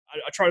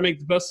I try to make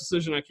the best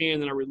decision I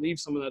can, and I relieve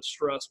some of that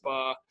stress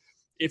by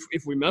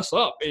if we mess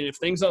up and if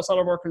things outside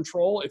of our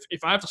control,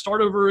 if I have to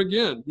start over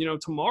again,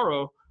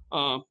 tomorrow,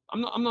 I'm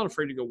not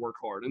afraid to go work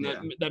hard, and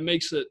that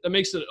makes it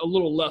a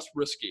little less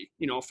risky.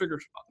 I'll figure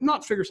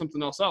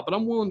something else out, but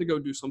I'm willing to go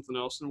do something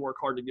else and work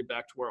hard to get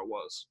back to where it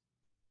was.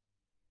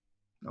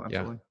 No,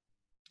 absolutely.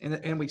 Yeah.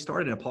 And we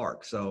started in a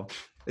park, so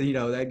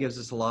that gives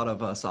us a lot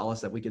of solace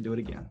that we could do it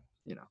again.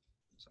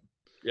 So.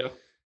 Yeah.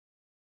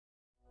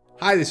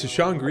 Hi, this is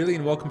Sean Greeley,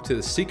 and welcome to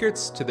the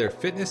Secrets to Their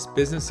Fitness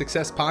Business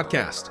Success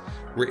podcast,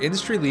 where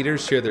industry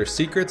leaders share their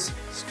secrets,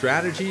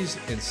 strategies,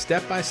 and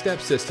step-by-step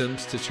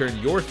systems to turn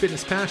your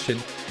fitness passion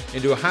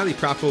into a highly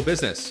profitable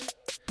business.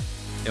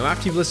 Now,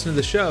 after you've listened to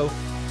the show,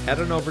 head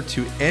on over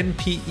to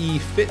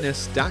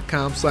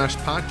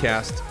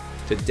npefitness.com/podcast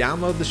to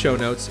download the show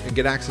notes and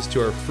get access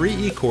to our free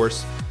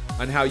e-course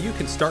on how you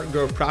can start and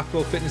grow a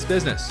profitable fitness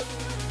business.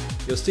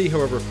 You'll see how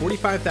over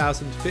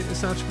 45,000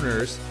 fitness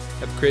entrepreneurs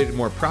have created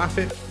more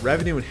profit,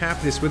 revenue, and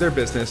happiness with their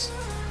business,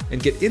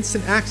 and get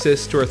instant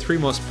access to our 3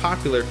 most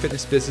popular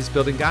fitness business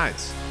building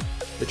guides.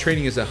 The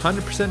training is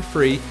 100%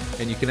 free,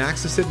 and you can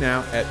access it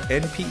now at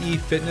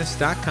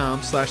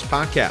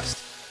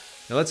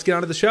npefitness.com/podcast. Now let's get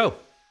on to the show.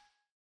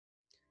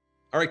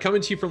 All right,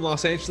 coming to you from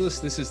Los Angeles,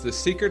 this is the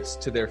Secrets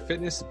to Their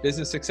Fitness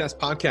Business Success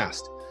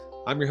podcast.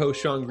 I'm your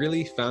host, Sean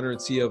Greeley, founder and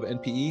CEO of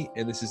NPE,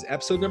 and this is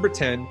episode number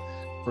 10,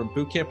 From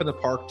Bootcamp in the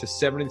Park to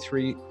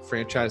 73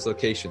 Franchise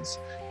Locations,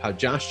 how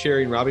Josh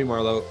Cherry and Robbie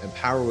Marlowe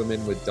empower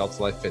women with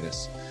Delta Life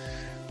Fitness.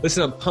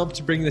 Listen, I'm pumped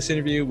to bring this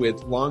interview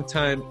with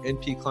longtime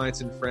NP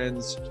clients and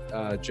friends,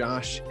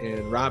 Josh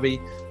and Robbie.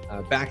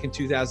 Back in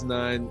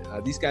 2009,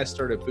 these guys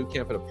started a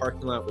bootcamp at a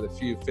parking lot with a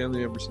few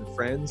family members and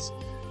friends.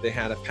 They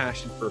had a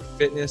passion for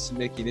fitness and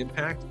making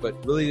impact, but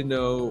really didn't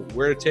know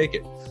where to take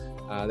it.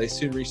 They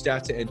soon reached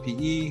out to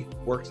NPE,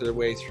 worked their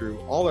way through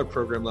all their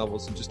program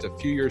levels in just a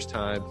few years'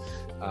 time,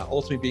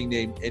 ultimately being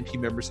named NP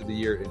Members of the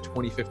Year in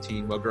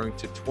 2015 while growing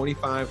to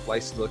 25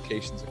 licensed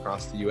locations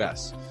across the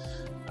U.S.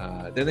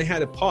 Then they had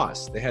to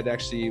pause. They had to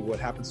actually, what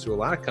happens to a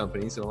lot of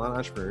companies and a lot of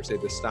entrepreneurs, they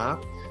had to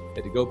stop, they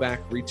had to go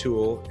back,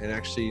 retool, and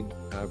actually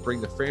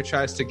bring the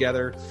franchise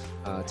together.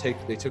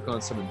 They took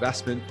on some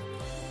investment.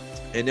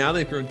 And now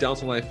they've grown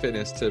Delta Life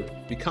Fitness to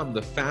become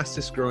the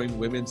fastest growing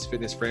women's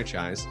fitness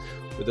franchise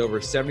with over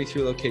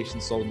 73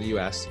 locations sold in the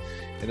US.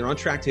 And they're on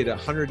track to hit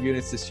 100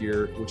 units this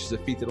year, which is a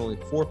feat that only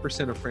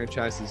 4% of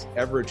franchises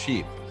ever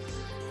achieve.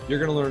 You're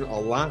going to learn a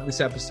lot in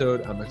this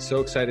episode. I'm so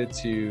excited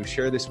to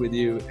share this with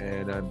you,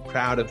 and I'm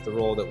proud of the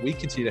role that we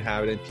continue to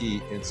have at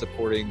NP in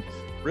supporting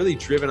really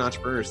driven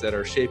entrepreneurs that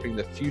are shaping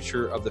the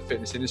future of the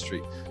fitness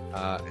industry.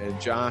 And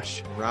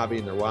Josh and Robbie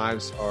and their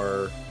wives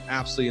are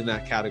absolutely in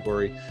that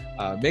category.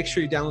 Make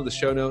sure you download the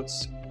show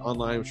notes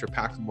online, which are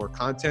packed with more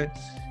content.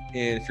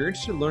 And if you're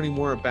interested in learning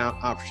more about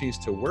opportunities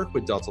to work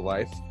with Delta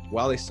Life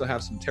while they still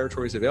have some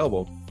territories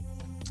available,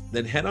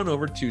 then head on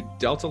over to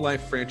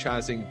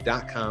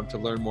deltalifefranchising.com to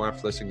learn more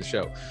after listening to the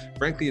show.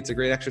 Frankly, it's a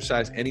great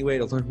exercise anyway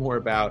to learn more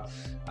about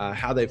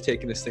how they've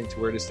taken this thing to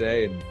where it is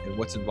today and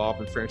what's involved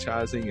in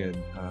franchising and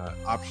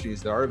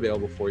opportunities that are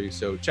available for you.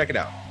 So check it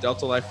out,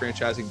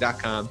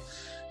 deltalifefranchising.com,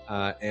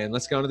 and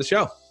let's go on to the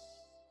show.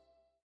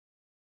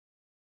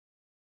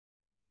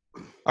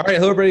 All right.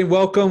 Hello, everybody.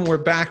 Welcome. We're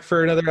back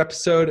for another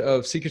episode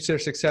of Secrets to Their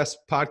Success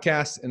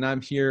podcast. And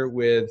I'm here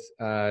with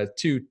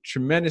 2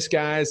 tremendous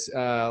guys,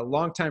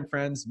 longtime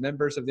friends,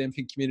 members of the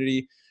NP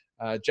community,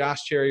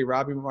 Josh Cherry,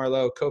 Robbie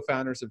Marlowe,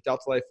 co-founders of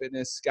Delta Life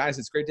Fitness. Guys,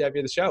 it's great to have you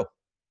on the show.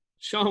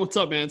 Sean, what's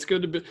up, man? It's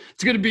good to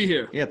be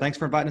here. Yeah. Thanks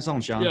for inviting us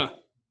on, Sean. Yeah.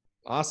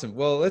 Awesome.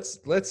 Well, let's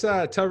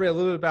tell everybody a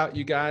little bit about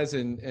you guys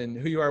and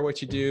who you are,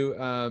 what you do.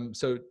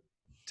 So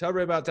tell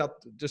everybody about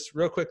just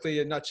real quickly,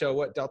 in a nutshell,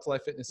 what Delta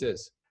Life Fitness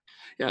is.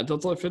 Yeah,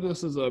 Delta Life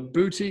Fitness is a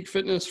boutique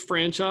fitness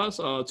franchise.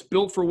 It's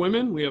built for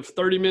women. We have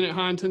 30-minute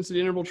high-intensity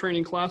interval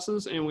training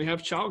classes, and we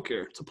have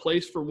childcare. It's a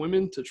place for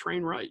women to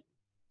train right.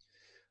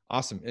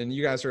 Awesome. And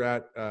you guys are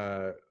at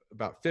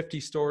about 50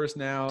 stores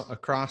now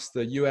across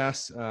the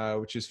U.S.,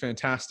 which is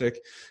fantastic.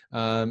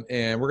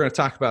 And we're going to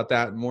talk about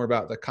that, more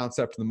about the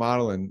concept and the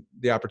model and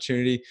the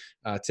opportunity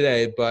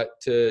today. But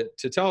to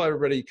tell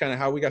everybody kind of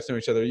how we got to know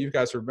each other, you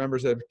guys were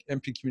members of the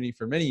NP community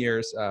for many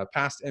years,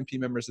 past NP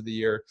Members of the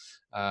Year.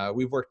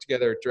 We've worked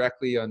together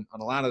directly on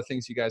a lot of the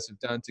things you guys have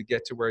done to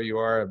get to where you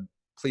are. I'm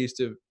pleased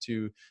to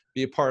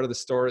be a part of the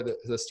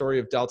story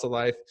of Delta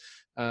Life.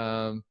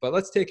 But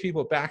let's take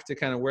people back to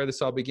kind of where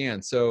this all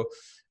began. So,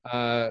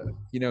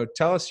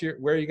 tell us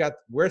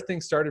where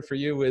things started for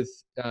you with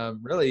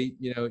really,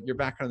 your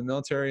background in the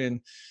military and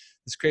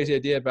this crazy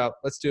idea about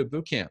let's do a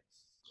boot camp.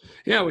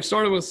 Yeah, we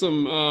started with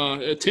some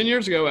 10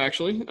 years ago,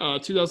 actually,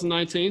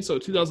 2019. So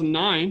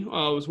 2009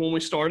 was when we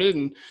started,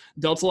 and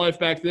Delta Life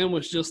back then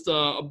was just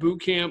a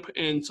boot camp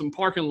and some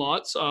parking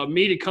lots.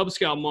 Me to Cub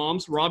Scout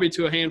moms, Robbie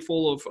to a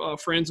handful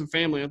of friends and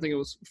family. I think it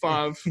was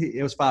 5.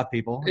 It was 5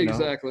 people.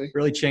 Exactly.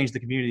 Really changed the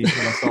community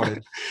when I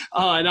started.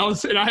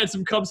 And I had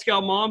some Cub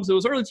Scout moms. It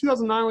was early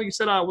 2009, like you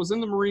said. I was in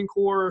the Marine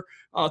Corps.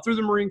 Through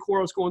the Marine Corps,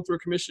 I was going through a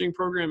commissioning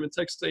program at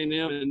Texas A&M,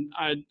 and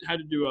I had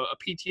to do a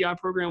PTI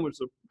program, which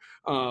is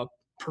a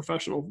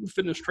professional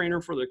fitness trainer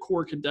for the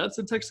Corps cadets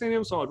at Texas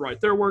A&M. So I'd write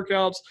their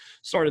workouts,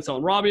 started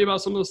telling Robbie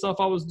about some of the stuff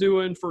I was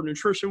doing for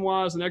nutrition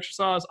wise and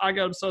exercise. I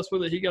got obsessed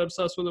with it. He got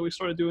obsessed with it. We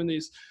started doing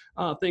these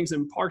things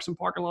in parks and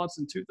parking lots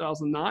in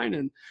 2009.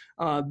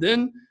 And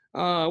then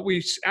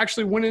we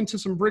actually went into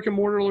some brick and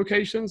mortar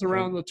locations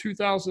around the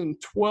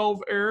 2012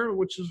 era,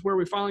 which is where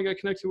we finally got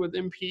connected with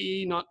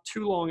MPE not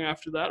too long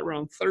after that,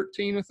 around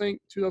 13, I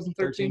think,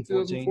 2013,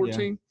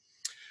 2014. Yeah.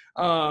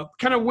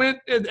 Kind of went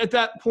at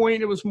that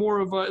point. It was more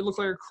of it looked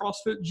like a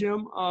CrossFit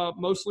gym,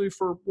 mostly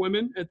for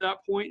women at that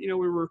point. We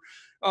were,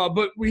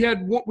 but we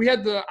had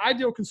the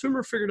ideal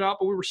consumer figured out,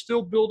 but we were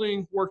still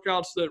building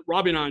workouts that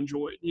Robbie and I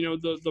enjoyed.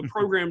 The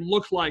program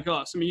looked like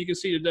us. I mean, you can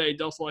see today,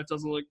 Delta Life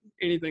doesn't look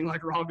anything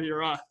like Robbie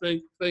or I.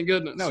 Thank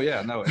goodness. No.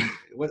 And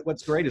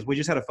what's great is we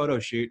just had a photo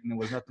shoot, and it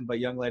was nothing but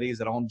young ladies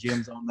that own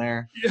gyms on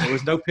there. Yeah. There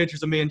was no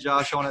pictures of me and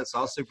Josh on it, so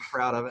I was super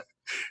proud of it.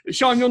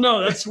 Sean, you'll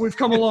know we've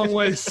come a long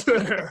ways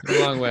there. A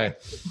long way.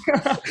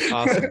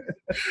 Awesome.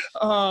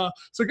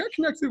 So got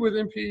connected with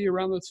MPE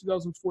around the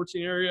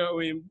 2014 area.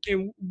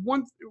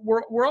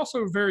 We're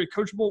also very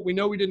coachable. We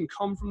know we didn't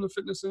come from the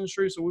fitness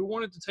industry, so we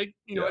wanted to take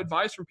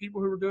advice from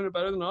people who were doing it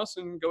better than us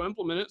and go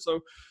implement it.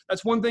 So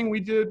that's one thing we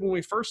did when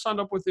we first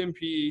signed up with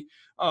MPE.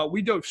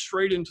 We dove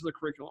straight into the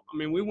curriculum. I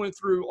mean, we went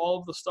through all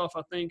of the stuff.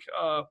 I think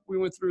we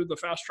went through the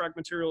fast track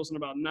materials in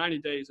about 90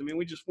 days. I mean,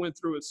 we just went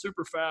through it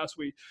super fast.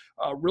 We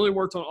really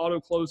worked on auto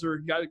closer,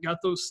 got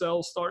those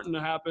sales starting to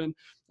happen.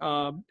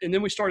 And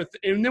then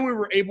we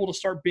were able to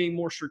start being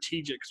more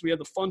strategic because we had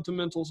the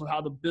fundamentals of how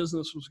the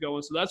business was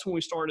going. So that's when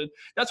we started.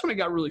 That's when it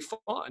got really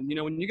fun.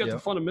 When you got the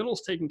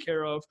fundamentals taken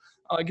care of,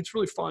 it gets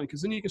really fun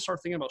because then you can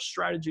start thinking about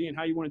strategy and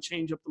how you want to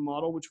change up the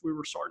model, which we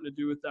were starting to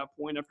do at that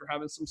point after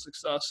having some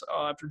success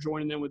after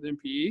joining in with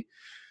MPE.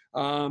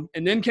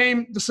 And then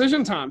came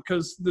decision time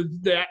because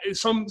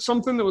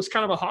something that was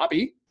kind of a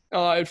hobby.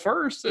 At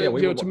first,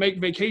 to make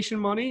vacation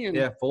money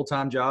and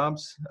full-time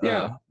jobs.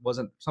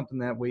 Wasn't something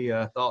that we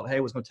thought, hey,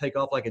 was going to take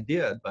off like it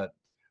did, but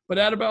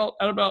at about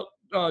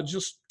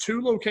just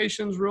 2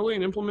 locations really,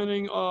 and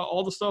implementing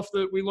all the stuff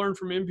that we learned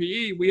from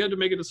MPE, we had to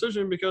make a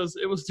decision because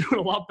it was doing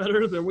a lot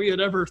better than we had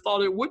ever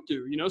thought it would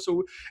do.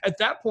 So at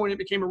that point, it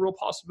became a real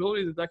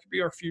possibility that could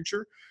be our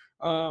future.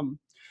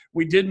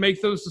 We did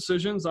make those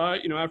decisions.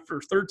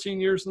 After 13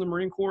 years in the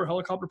Marine Corps,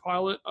 helicopter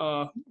pilot,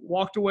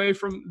 walked away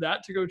from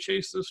that to go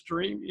chase this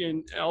dream.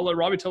 And I'll let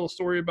Robbie tell a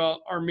story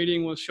about our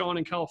meeting with Sean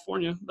in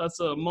California.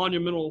 That's a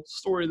monumental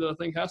story that I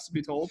think has to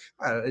be told.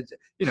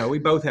 We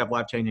both have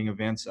life-changing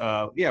events.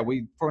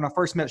 When I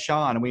first met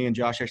Sean, and we and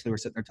Josh actually were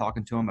sitting there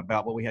talking to him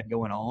about what we had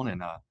going on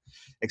and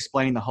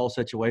explaining the whole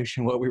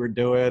situation, what we were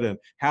doing and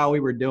how we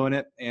were doing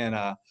it. And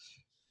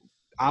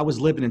I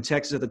was living in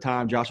Texas at the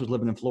time. Josh was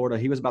living in Florida.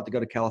 He was about to go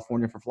to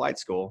California for flight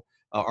school,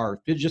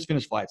 or just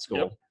finished flight school.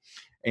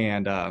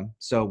 Yep. And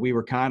so we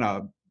were kind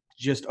of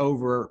just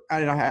over.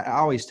 I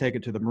always take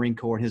it to the Marine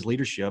Corps and his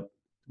leadership.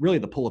 Really,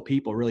 the pool of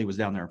people really was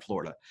down there in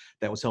Florida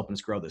that was helping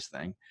us grow this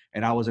thing.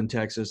 And I was in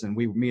Texas, and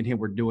me and him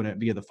were doing it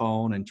via the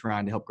phone and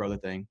trying to help grow the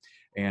thing.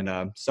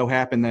 And so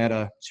happened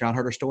that Sean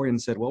heard our story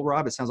and said, well,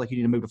 Rob, it sounds like you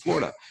need to move to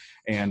Florida.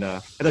 And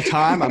at the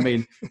time,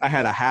 I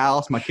had a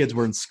house. My kids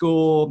were in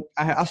school.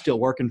 I was still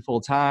working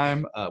full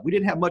time. We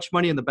didn't have much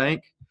money in the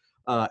bank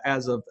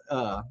as of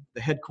the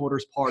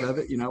headquarters part of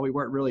it. We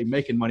weren't really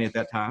making money at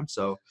that time.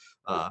 So,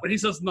 when he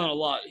says not a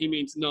lot, he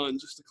means none,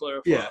 just to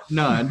clarify. Yeah,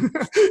 none.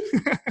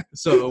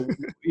 So,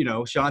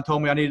 Sean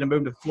told me I needed to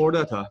move to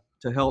Florida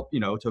to help,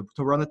 to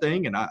run the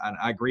thing. And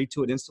I agreed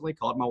to it instantly,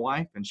 called my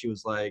wife, and she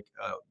was like,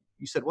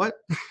 you said what?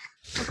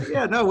 Like,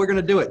 yeah, no, we're going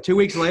to do it. 2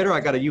 weeks later, I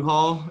got a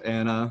U-Haul,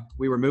 and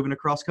we were moving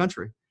across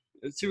country.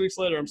 2 weeks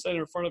later, I'm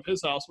standing in front of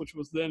his house, which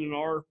was then in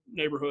our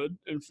neighborhood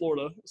in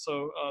Florida.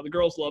 So the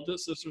girls loved it.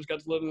 Sisters got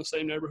to live in the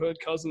same neighborhood,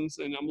 cousins.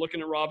 And I'm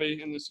looking at Robbie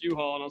in this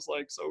U-Haul, and I was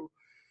like, so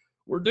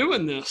we're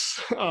doing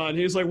this. And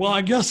he was like, well,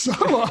 I guess so.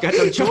 Got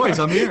no choice.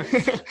 I'm here.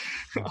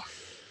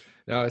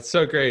 No, it's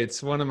so great.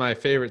 It's one of my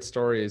favorite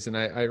stories. And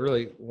I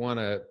really want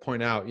to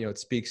point out, it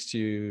speaks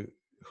to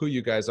who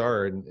you guys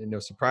are, and no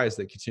surprise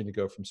that continue to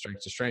go from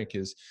strength to strength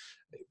is,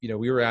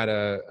 we were at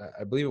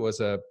I believe it was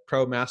a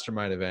pro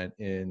mastermind event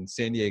in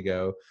San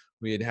Diego.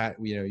 We had had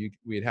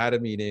a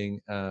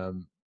meeting.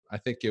 I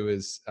think it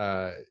was,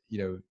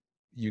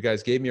 you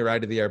guys gave me a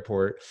ride to the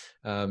airport,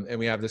 and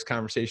we have this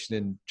conversation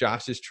in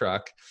Josh's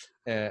truck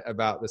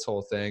about this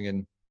whole thing.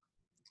 And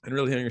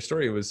really hearing your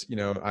story was,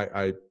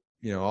 I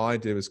all I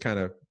did was kind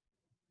of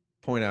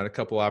point out a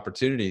couple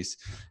opportunities,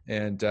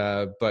 and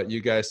but you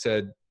guys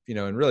said,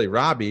 and really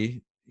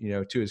Robbie,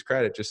 to his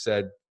credit, just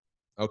said,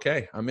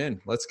 okay, I'm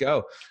in, let's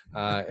go.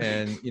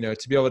 And,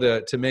 to be able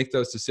to make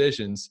those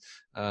decisions,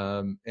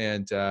 and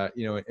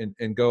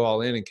go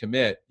all in and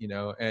commit,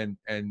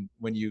 and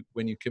when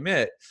you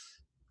commit,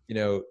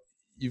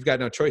 you've got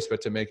no choice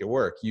but to make it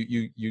work.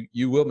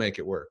 You will make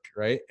it work.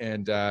 Right.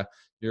 And,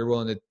 you're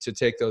willing to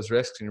take those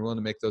risks, and you're willing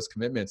to make those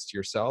commitments to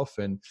yourself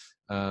and,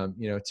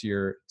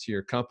 to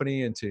your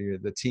company and to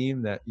the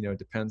team that,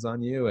 depends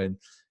on you.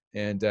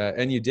 And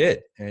you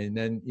did. And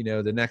then,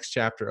 the next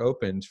chapter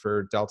opened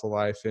for Delta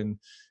Life in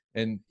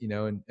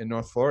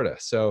North Florida.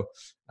 So,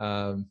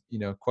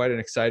 quite an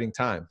exciting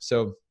time.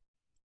 So,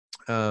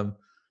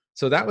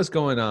 so that was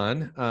going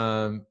on.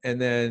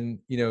 And then,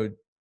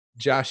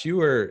 Josh, you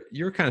were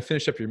kind of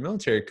finished up your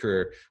military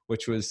career,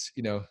 which was,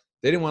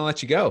 they didn't want to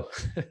let you go.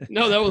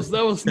 No, that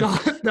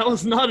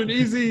was not an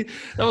easy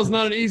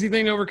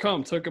thing to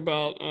overcome. Took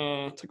about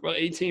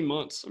 18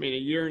 months. I mean, a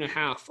year and a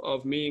half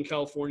of me in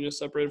California,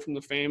 separated from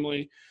the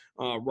family.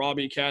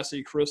 Robbie,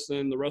 Cassie,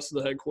 Kristen, the rest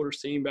of the headquarters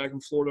team back in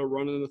Florida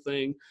running the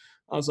thing.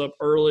 I was up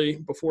early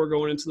before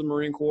going into the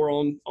Marine Corps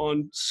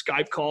on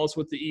Skype calls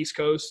with the East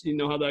Coast. You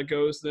know how that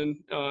goes then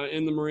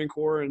in the Marine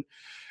Corps.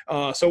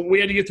 And so we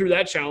had to get through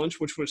that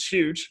challenge, which was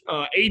huge.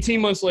 18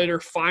 months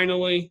later,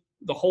 finally,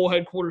 the whole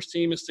headquarters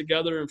team is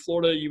together in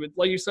Florida.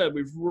 Like you said,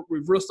 we've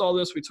risked all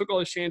this. We took all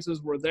these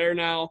chances. We're there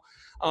now.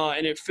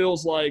 And it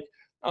feels like,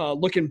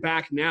 looking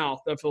back now,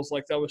 that feels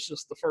like that was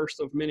just the first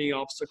of many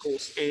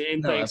obstacles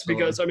and things. Absolutely.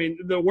 Because I mean,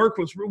 the work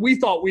was, we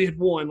thought we had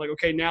won. Like,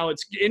 okay, now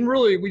it's, and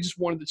really we just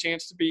wanted the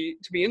chance to be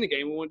in the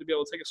game. We wanted to be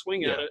able to take a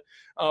swing at it.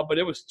 But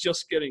it was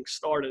just getting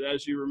started,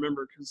 as you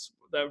remember, because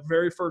that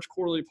very first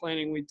quarterly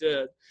planning we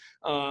did,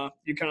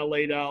 you kind of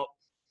laid out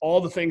all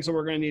the things that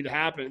were going to need to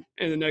happen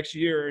in the next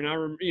year. And I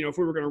remember, if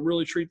we were going to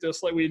really treat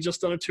this, like we had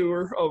just done a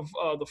tour of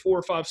the 4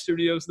 or 5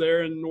 studios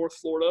there in North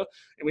Florida,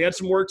 and we had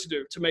some work to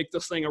do to make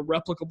this thing a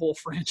replicable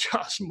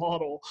franchise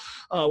model.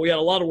 We had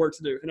a lot of work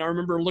to do. And I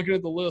remember looking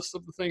at the list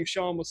of the things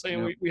Sean was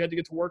saying we had to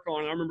get to work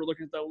on. And I remember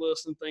looking at that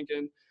list and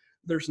thinking,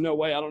 there's no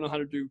way, I don't know how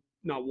to do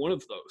not one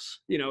of those.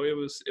 It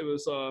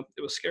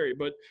was scary,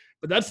 but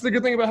that's the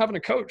good thing about having a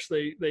coach.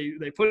 They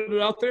put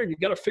it out there, and you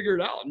got to figure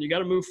it out, and you got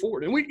to move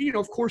forward. And we,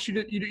 of course,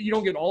 you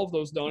don't get all of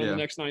those done in the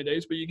next 90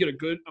 days, but you get a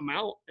good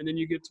amount, and then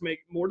you get to make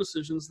more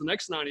decisions the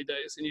next 90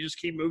 days, and you just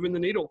keep moving the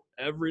needle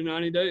every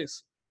 90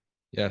 days.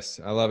 Yes,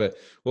 I love it.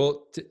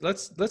 Well,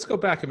 let's go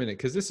back a minute,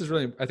 because this is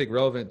really, I think,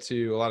 relevant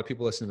to a lot of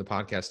people listening to the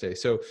podcast today.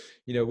 So,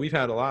 we've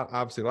had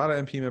obviously a lot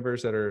of MP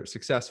members that are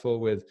successful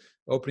with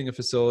opening a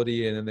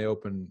facility, and then they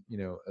open,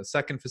 a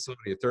second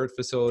facility, a third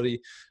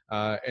facility.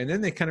 And then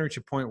they kind of reach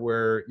a point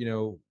where,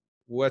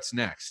 what's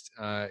next?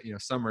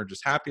 Some are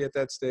just happy at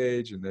that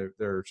stage, and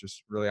they're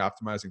just really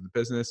optimizing the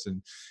business,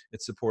 and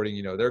it's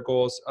supporting, their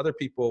goals. Other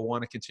people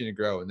want to continue to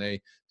grow, and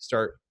they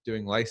start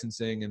doing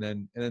licensing,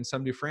 and then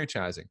some do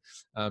franchising.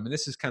 And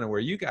this is kind of where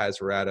you guys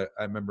were at.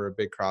 I remember a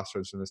big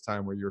crossroads from this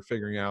time where you were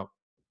figuring out,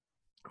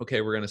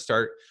 okay, we're going to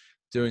start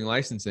doing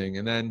licensing.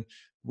 And then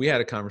we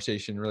had a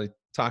conversation really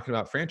talking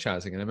about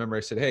franchising. And I remember I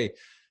said, hey,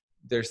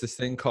 there's this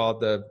thing called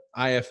the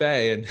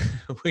IFA, and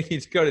we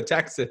need to go to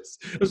Texas.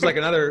 It was like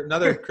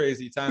another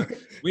crazy time.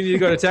 We need to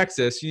go to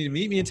Texas. You need to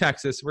meet me in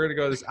Texas. We're going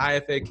to go to this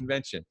IFA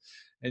convention.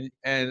 And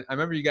I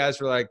remember you guys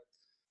were like,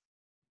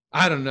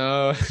 I don't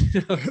know.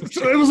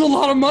 It was a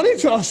lot of money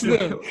to us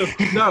then.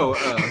 No,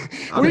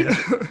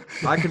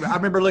 I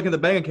remember looking at the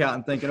bank account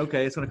and thinking,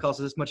 okay, it's going to cost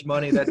us this much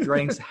money. That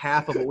drains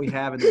half of what we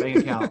have in the bank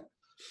account.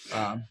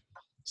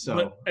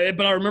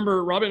 But I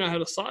remember Robbie and I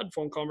had a side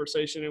phone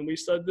conversation, and we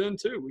said then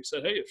too, we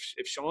said, hey,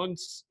 if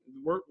Sean's,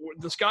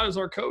 this guy is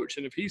our coach,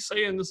 and if he's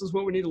saying this is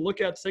what we need to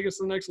look at to take us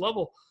to the next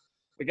level,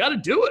 we got to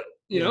do it.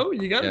 You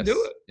got to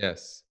do it.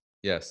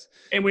 Yes.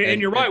 And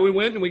you're right. We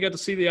went and we got to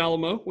see the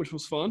Alamo, which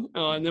was fun.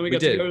 And then we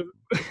got to go.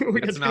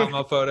 We got some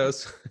Alamo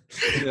photos.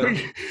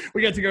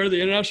 We got to go to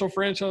the International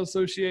Franchise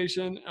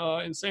Association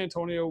in San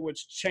Antonio,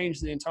 which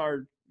changed the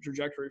entire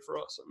trajectory for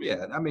us.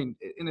 And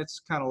it's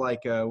kind of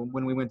like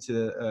when we went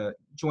to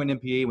join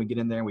MPE, we get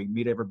in there and we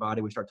meet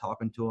everybody, we start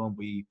talking to them.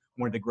 We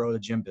wanted to grow the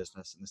gym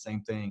business, and the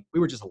same thing. We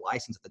were just a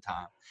license at the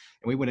time,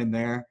 and we went in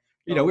there.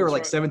 We were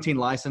like 17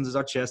 licenses.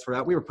 Our chest were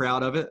out. We were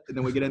proud of it. And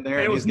then we get in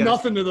there. It was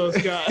nothing to those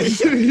guys.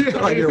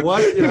 Like, you're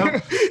what?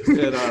 And,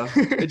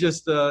 it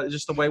just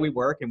the way we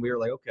work. And we were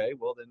like, okay,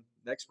 well, then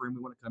next room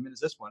we want to come in is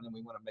this one, and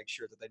we want to make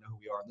sure that they know who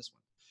we are in this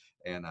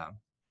one. And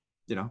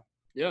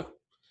Yeah.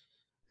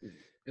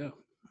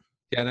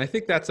 Yeah, and I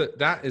think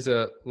that is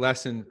a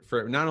lesson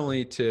for not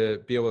only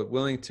to be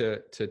willing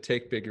to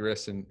take big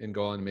risks and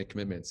go on and make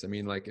commitments. I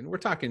mean, and we're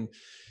talking,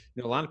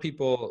 a lot of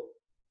people,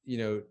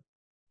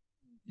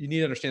 you need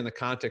to understand the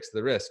context of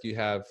the risk. You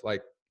have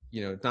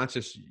not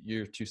just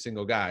your 2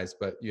 single guys,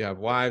 but you have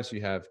wives, you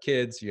have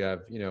kids, you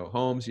have,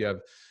 homes, you have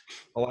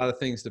a lot of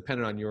things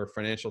dependent on your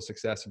financial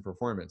success and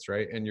performance,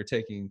 right? And you're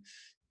taking,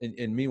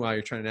 and meanwhile,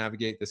 you're trying to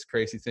navigate this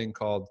crazy thing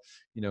called,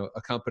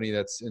 a company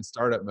that's in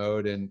startup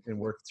mode and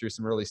work through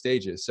some early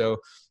stages. So,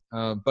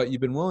 but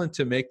you've been willing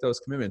to make those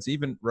commitments.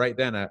 Even right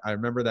then, I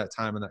remember that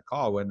time on that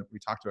call when we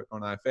talked about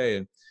going to IFA,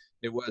 and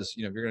it was,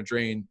 you're going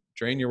to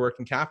drain your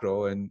working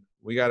capital, and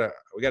we gotta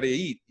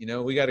eat,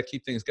 we gotta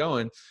keep things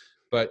going.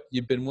 But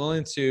you've been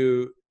willing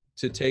to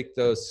take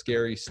those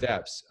scary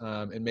steps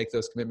and make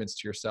those commitments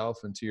to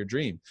yourself and to your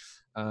dream.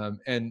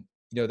 And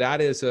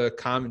that is a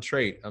common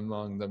trait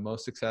among the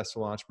most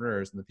successful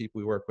entrepreneurs and the people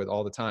we work with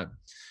all the time.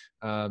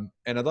 And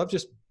I'd love to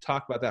just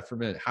talk about that for a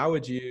minute. How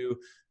would you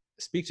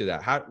speak to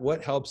that?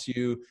 What helps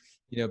you,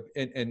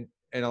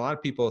 and a lot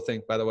of people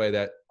think, by the way,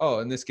 that,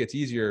 and this gets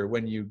easier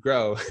when you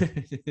grow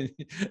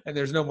and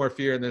there's no more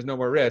fear and there's no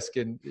more risk.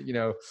 And,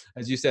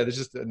 as you said, it's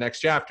just the next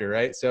chapter,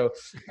 right? So,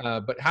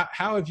 but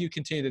how have you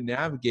continued to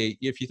navigate,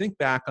 if you think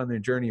back on the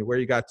journey of where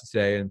you got to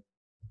today and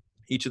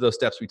each of those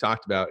steps we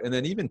talked about, and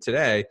then even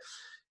today,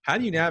 how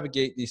do you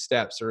navigate these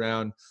steps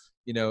around,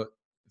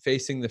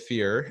 facing the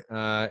fear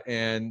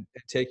and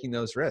taking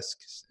those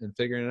risks and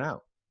figuring it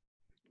out?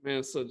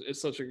 Man,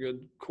 it's such a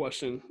good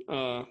question.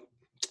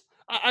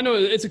 I know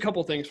it's a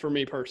couple things for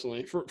me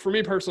personally. For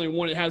me personally,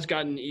 one, it has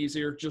gotten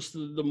easier just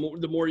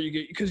the more you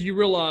get, because you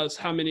realize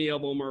how many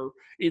of them are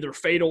either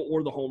fatal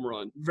or the home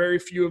run. Very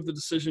few of the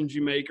decisions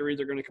you make are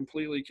either going to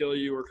completely kill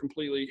you or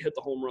completely hit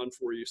the home run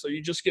for you. So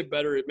you just get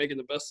better at making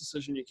the best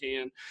decision you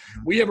can.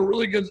 We have a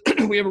really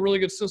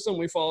good system.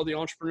 We follow the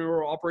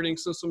entrepreneurial operating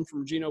system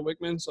from Gino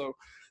Wickman. So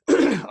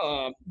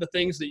the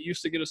things that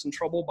used to get us in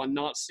trouble by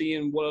not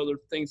seeing what other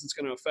things it's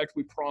going to affect,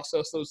 we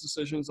process those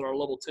decisions at our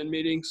level 10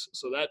 meetings.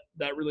 So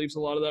that relieves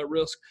a lot of that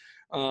risk.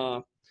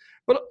 But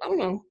I don't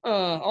know.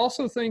 I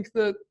also think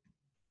that,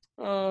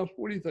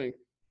 what do you think?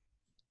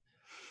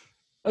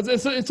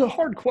 It's a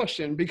hard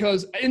question,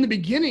 because in the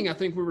beginning, I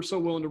think we were so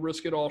willing to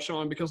risk it all,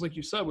 Sean, because like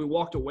you said, we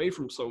walked away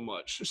from so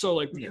much.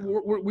 So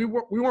we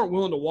weren't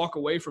willing to walk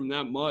away from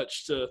that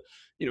much to,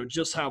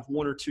 just have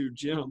one or two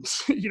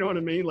gyms. You know what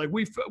I mean? Like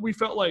we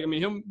felt like,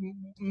 him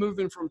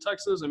moving from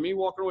Texas and me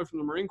walking away from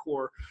the Marine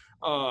Corps,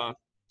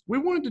 we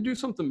wanted to do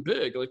something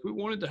big. Like we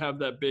wanted to have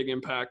that big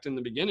impact in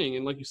the beginning.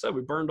 And like you said,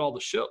 we burned all the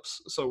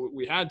ships, so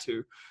we had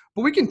to.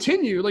 But we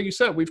continue, like you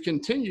said, we've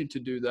continued to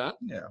do that.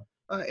 Yeah.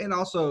 And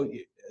also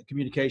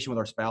communication with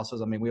our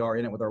spouses. We are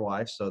in it with our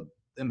wives, so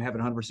them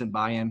having 100%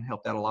 buy-in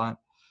helped out a lot.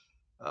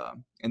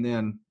 And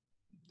then,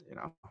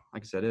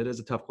 like I said, it is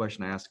a tough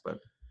question to ask, but.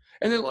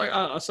 And then, like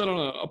I said on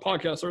a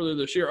podcast earlier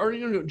this year, or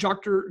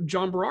Dr.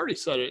 John Berardi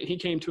said it. He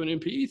came to an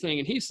MPE thing,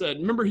 and he said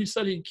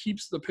he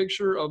keeps the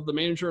picture of the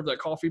manager of that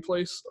coffee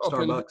place.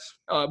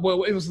 Starbucks.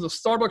 Well, it was the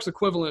Starbucks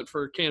equivalent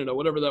for Canada,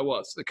 whatever that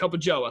was. The Cup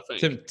of Joe, I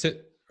think.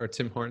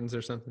 Tim Hortons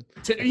or something.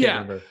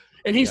 Yeah.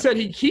 And he said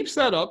he keeps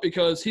that up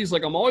because he's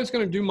like, I'm always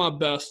going to do my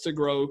best to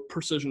grow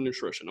precision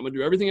nutrition. I'm going to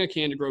do everything I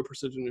can to grow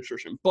precision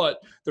nutrition. But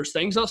there's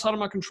things outside of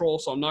my control,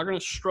 so I'm not going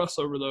to stress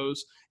over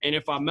those. And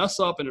if I mess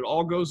up and it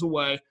all goes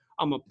away,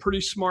 I'm a pretty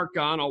smart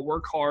guy and I'll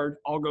work hard.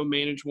 I'll go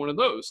manage one of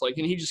those.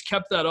 And he just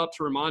kept that up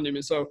to remind him.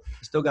 And so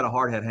still got a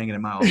hard hat hanging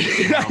in my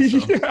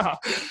office. Yeah,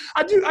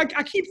 I do.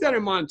 I keep that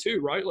in mind too,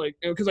 right?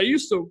 Because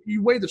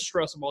you weigh the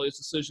stress of all these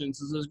decisions.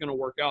 Is this going to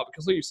work out?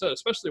 Because like you said,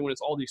 especially when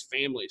it's all these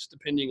families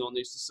depending on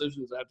these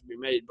decisions that have to be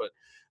made. But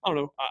I don't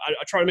know.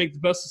 I try to make the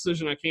best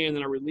decision I can,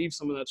 and I relieve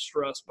some of that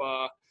stress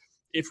by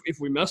if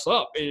we mess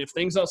up and if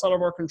things outside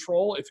of our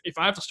control, if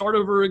I have to start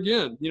over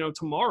again,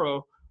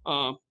 tomorrow,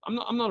 I'm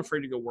not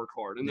afraid to go work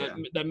hard, and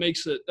that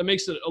makes it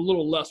a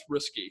little less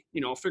risky.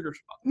 I'll figure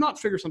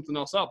something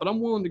else out, but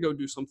I'm willing to go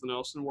do something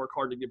else and work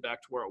hard to get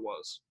back to where it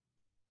was.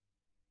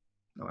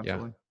 No,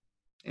 absolutely.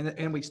 Yeah.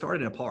 And we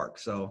started in a park,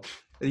 so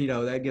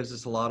that gives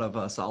us a lot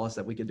of solace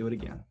that we could do it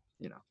again.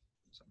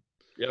 So.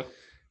 Yeah.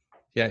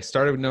 Yeah, I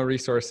started with no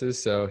resources,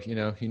 so you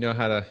know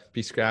how to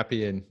be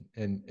scrappy,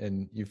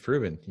 and you've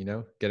proven,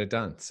 get it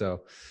done.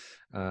 So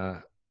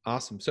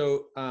awesome.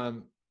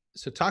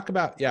 So talk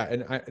about,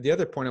 the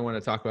other point I want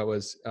to talk about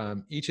was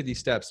each of these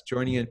steps,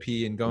 joining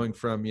NP and going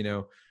from,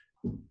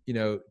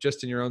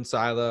 just in your own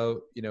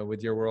silo,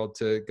 with your world,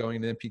 to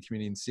going to the NP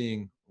community and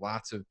seeing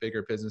lots of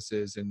bigger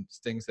businesses and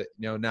things that,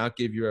 now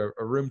give you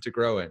a room to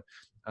grow in.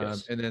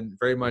 Yes. And then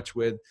very much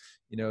with,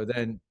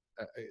 then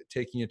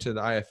taking you to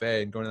the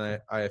IFA and going to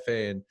the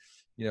IFA and,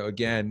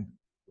 again,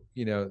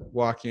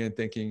 walking in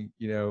thinking,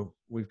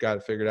 we've got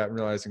it figured out, and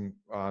realizing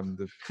I'm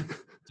the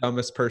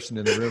dumbest person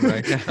in the room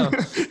right now.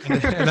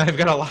 And I've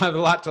got a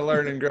lot to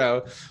learn and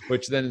grow,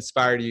 which then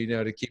inspired you,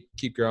 to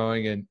keep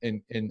growing.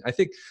 And I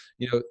think,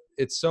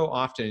 it's so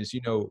often, as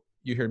you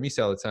hear me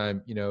say all the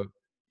time, you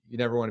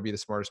never want to be the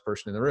smartest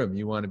person in the room.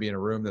 You want to be in a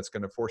room that's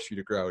going to force you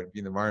to grow, and be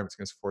in the environment that's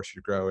going to force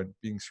you to grow, and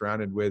being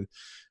surrounded with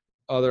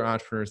other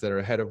entrepreneurs that are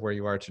ahead of where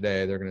you are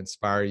today. They're going to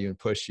inspire you and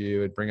push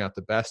you and bring out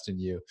the best in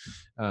you.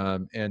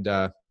 Talk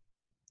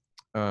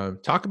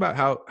about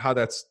how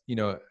that's,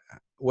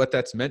 what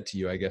that's meant to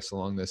you, I guess,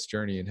 along this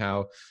journey, and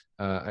how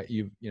I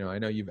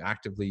know you've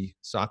actively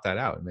sought that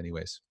out in many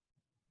ways.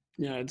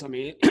 Yeah,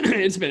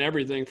 it's been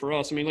everything for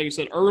us. I mean, like you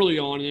said, early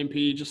on in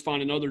MP, just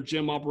finding other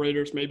gym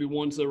operators, maybe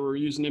ones that were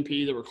using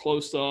MP that were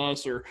close to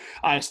us, or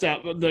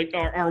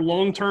our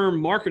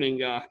long-term marketing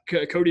guy,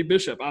 Cody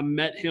Bishop. I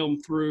met him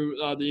through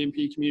the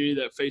MP community,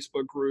 that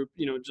Facebook group,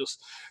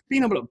 just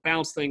being able to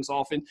bounce things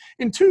off.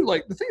 And two,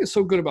 like, the thing that's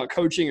so good about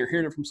coaching or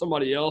hearing it from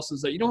somebody else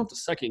is that you don't have to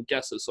second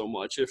guess it so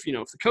much. If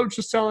the coach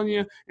is telling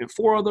you and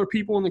 4 other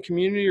people in the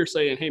community are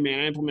saying, hey man,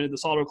 I implemented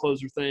this auto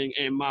closer thing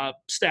and my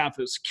staff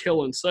is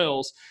killing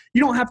sales, you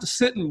don't have to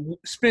sit and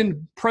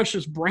spend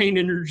precious brain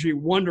energy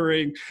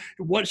wondering,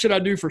 what should I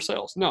do for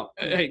sales? No.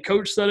 Hey,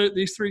 coach said it.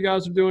 These 3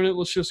 guys are doing it.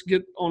 Let's just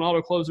get on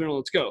auto closer and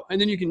let's go.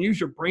 And then you can use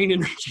your brain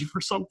energy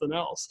for something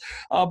else.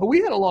 But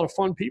we had a lot of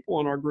fun people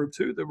in our group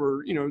too that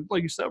were,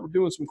 like you said, we're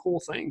doing some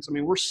cool things. I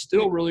mean, we're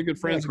still really good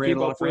friends. Create a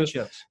lot of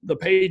friendships. The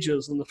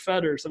Pages and the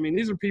Fedders. I mean,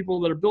 these are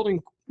people that are building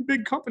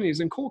big companies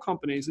and cool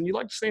companies, and you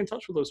like to stay in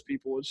touch with those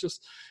people.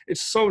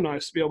 It's so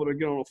nice to be able to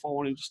get on a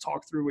phone and just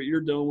talk through what you're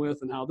dealing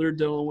with and how they're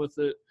dealing with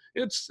it.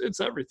 It's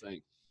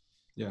everything.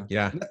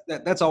 Yeah.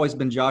 That's always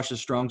been Josh's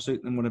strong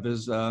suit and one of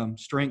his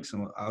strengths.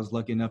 And I was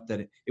lucky enough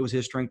that it was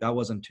his strength. I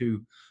wasn't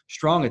too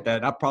strong at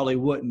that. I probably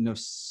wouldn't have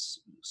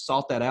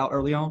sought that out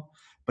early on,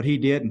 but he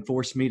did and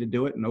forced me to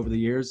do it. And over the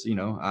years,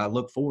 I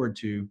look forward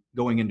to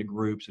going into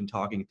groups and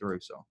talking through.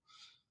 So,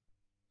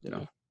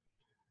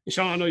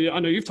 Sean, I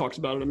know you've talked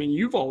about it. I mean,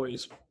 you've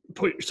always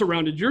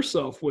surrounded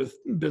yourself with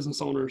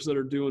business owners that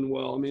are doing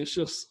well. I mean, it's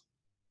just.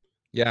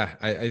 Yeah,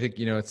 I think,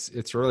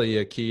 it's really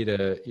a key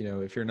to,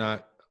 if you're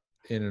not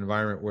in an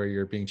environment where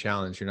you're being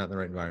challenged, you're not in the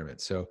right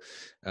environment. So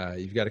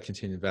you've got to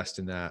continue to invest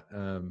in that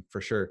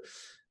for sure.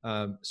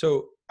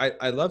 So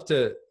I'd love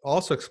to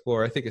also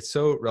explore, I think it's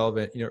so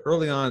relevant,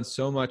 early on,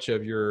 so much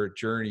of your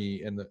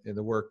journey and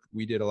the work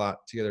we did a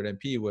lot together at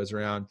MP was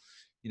around,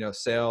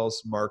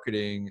 sales,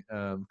 marketing,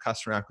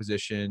 customer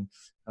acquisition,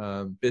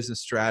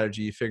 business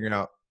strategy, figuring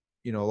out,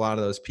 a lot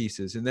of those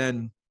pieces. And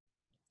then,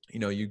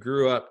 you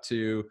grew up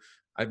to,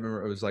 I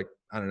remember it was like,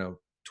 I don't know,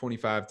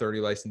 25, 30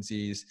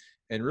 licensees,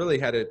 and really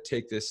had to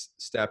take this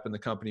step in the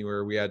company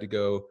where we had to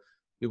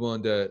be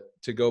willing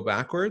to go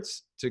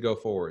backwards to go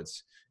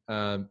forwards.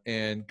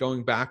 And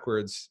going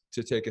backwards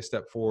to take a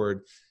step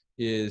forward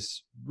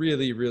is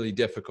really, really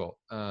difficult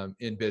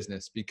in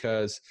business,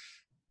 because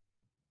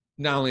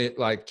not only it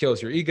like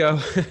kills your ego,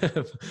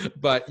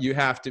 but you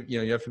have to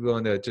be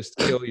willing to just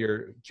kill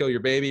your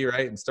baby,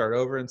 right, and start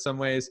over in some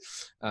ways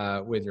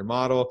with your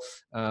model.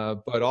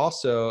 But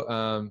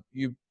also,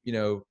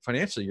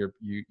 financially,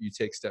 you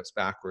take steps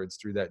backwards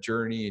through that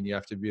journey, and you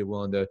have to be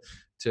willing to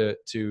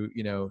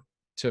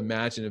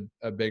imagine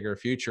a bigger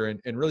future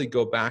and really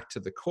go back to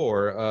the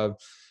core of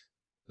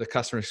the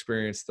customer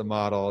experience, the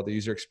model, the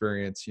user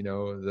experience,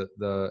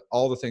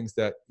 all the things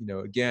that,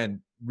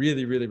 again,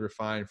 really, really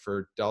refined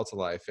for Delta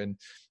Life. And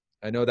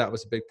I know that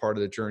was a big part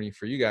of the journey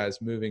for you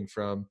guys moving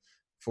from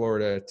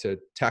Florida to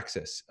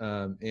Texas.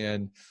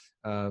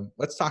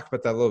 Let's talk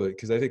about that a little bit,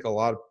 because I think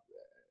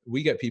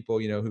we get people,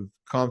 who've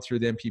gone through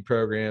the MP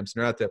programs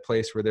and are at that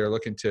place where they're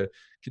looking to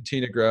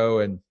continue to grow,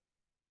 and,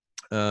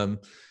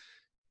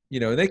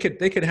 they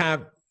could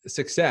have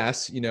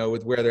success,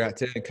 with where they're at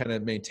today and kind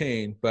of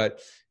maintain,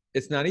 but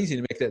it's not easy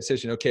to make that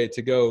decision. Okay,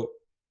 to go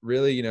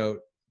really,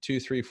 2,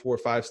 3, 4,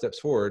 5 steps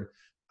forward,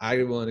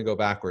 I'm willing to go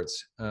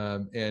backwards.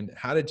 And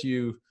how did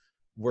you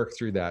work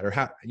through that, or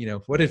how,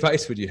 what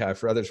advice would you have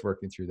for others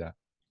working through that?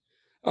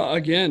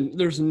 Again,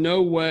 there's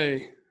no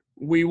way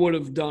we would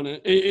have done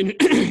it.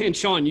 And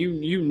Sean,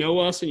 you know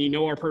us and you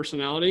know our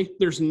personality.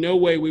 There's no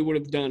way we would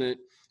have done it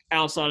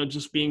outside of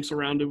just being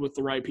surrounded with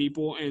the right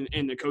people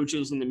and the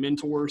coaches and the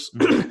mentors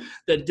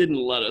that didn't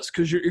let us.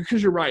 Cause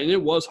you're right. And it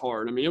was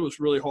hard. I mean, it was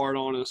really hard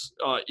on us,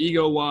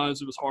 ego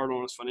wise. It was hard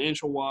on us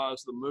financial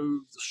wise, the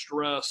move, the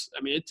stress.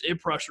 I mean,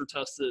 it pressure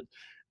tested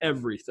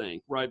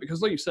everything, right?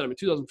 Because like you said,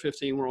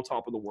 2015, we're on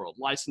top of the world.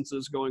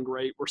 Licenses going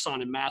great. We're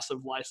signing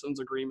massive license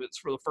agreements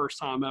for the first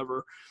time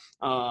ever.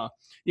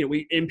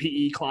 We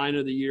MPE Client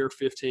of the Year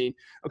 15.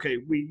 Okay,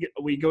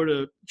 we go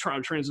to try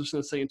to transition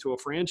this thing into a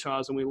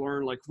franchise, and we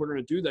learn, like, if we're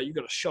going to do that, you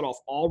got to shut off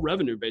all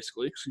revenue,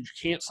 basically, because you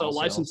can't sell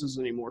licenses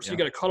anymore. So you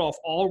got to cut off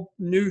all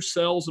new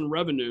sales and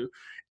revenue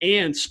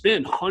and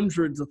spend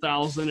hundreds of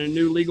thousands in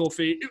new legal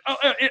fee,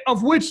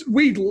 of which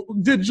we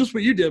did just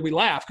what you did. We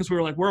laughed because we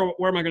were like, where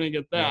am I going to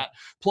get that? Yeah.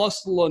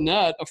 Plus,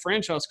 Lynette, a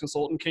franchise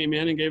consultant, came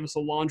in and gave us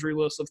a laundry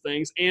list of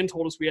things and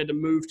told us we had to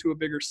move to a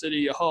bigger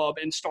city, a hub,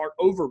 and start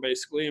over,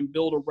 basically, and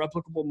build a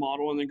replicable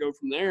model and then go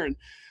from there. And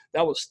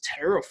that was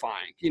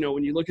terrifying,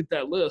 when you look at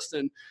that list.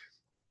 And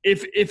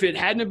if it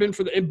hadn't have been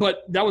for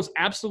but that was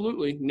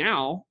absolutely,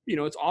 now,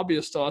 it's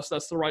obvious to us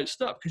that's the right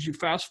step, because you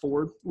fast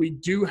forward, we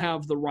do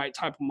have the right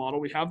type of model.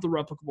 We have the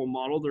replicable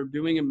model. They're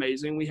doing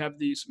amazing. We have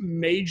these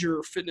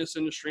major fitness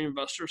industry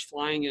investors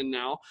flying in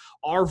now.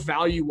 Our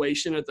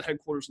valuation at the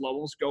headquarters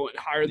level is going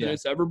higher than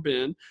it's ever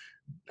been.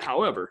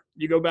 However,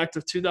 you go back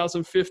to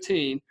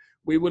 2015,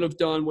 we would have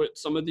done what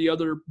some of the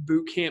other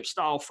boot camp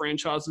style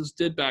franchises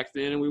did back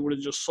then, and we would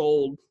have just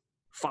sold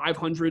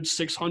 500,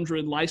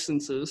 600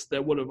 licenses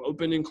that would have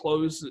opened and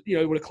closed,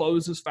 it would have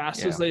closed as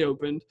fast as they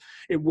opened.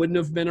 It wouldn't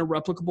have been a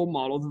replicable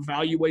model. The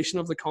valuation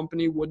of the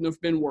company wouldn't have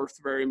been worth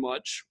very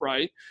much,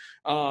 right?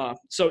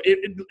 So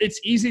it's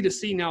easy to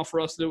see now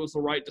for us that it was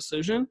the right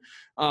decision.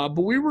 But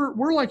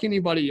we're like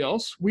anybody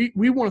else. We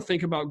want to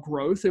think about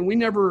growth, and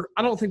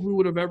I don't think we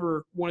would have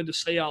ever wanted to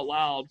say out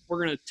loud,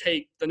 we're going to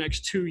take the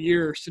next 2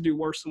 years to do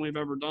worse than we've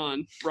ever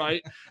done,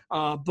 right?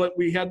 But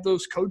we had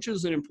those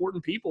coaches and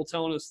important people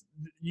telling us,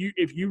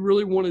 if you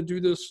really want to do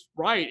this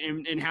right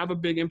and have a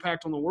big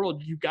impact on the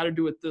world, you've got to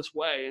do it this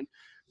way. And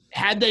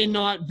had it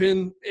not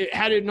been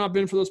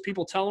for those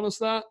people telling us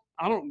that,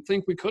 I don't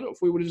think we could have.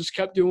 We would have just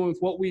kept doing with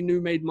what we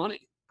knew made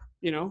money.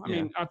 I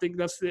mean, I think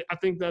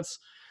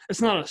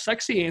it's not a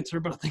sexy answer,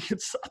 but I think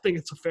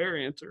it's a fair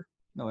answer.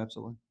 No,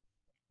 absolutely.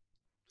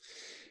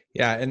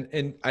 Yeah.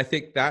 And I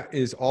think that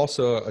is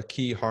also a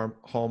key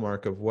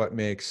hallmark of what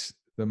makes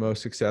the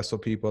most successful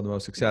people the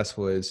most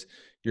successful is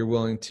you're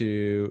willing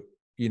to,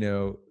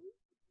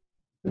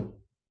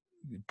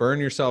 burn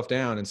yourself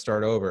down and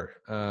start over.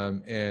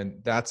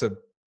 And that's a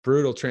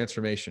brutal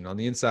transformation on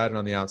the inside and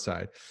on the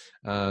outside.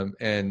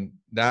 And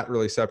that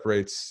really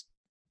separates,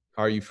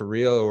 are you for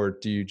real, or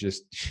do you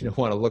just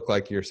want to look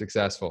like you're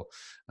successful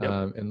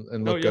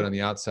and look good on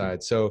the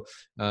outside? So,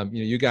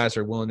 you guys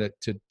are willing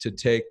to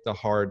take the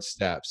hard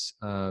steps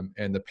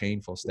and the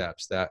painful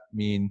steps that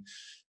mean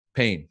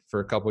pain for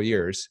a couple of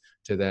years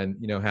to then,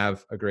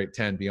 have a great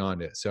 10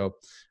 beyond it. So,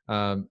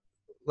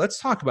 let's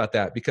talk about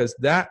that, because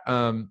that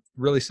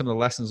really some of the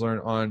lessons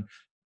learned on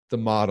the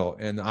model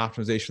and the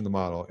optimization of the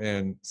model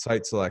and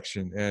site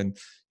selection and,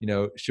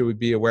 should we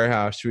be a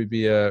warehouse? Should we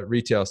be a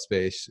retail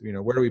space?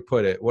 Where do we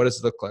put it? What does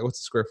it look like? What's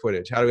the square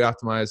footage? How do we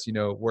optimize,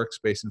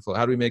 workspace and flow?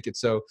 How do we make it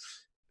so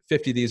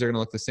 50 of these are going to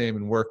look the same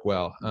and work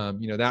well?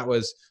 That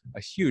was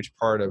a huge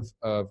part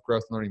of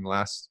growth and learning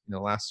the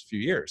last few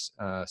years.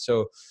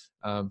 So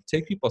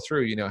take people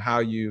through, how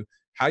you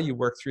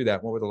work through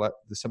that. What were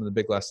some of the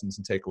big lessons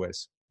and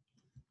takeaways?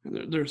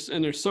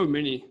 There's so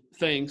many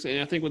things,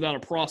 and I think without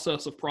a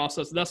process,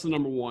 that's the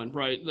number one,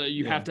 right? That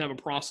you have to have a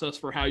process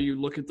for how you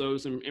look at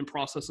those and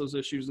process those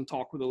issues and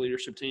talk with the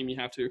leadership team. You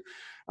have to.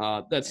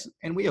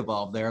 And we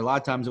evolved there. A lot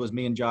of times it was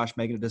me and Josh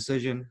making a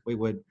decision. We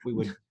would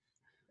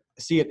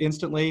see it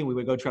instantly. We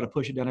would go try to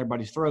push it down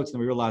everybody's throats, and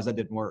we realized that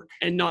didn't work.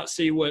 And not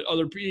see what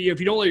other people. If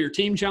you don't let your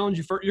team challenge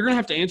you first, you're going to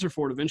have to answer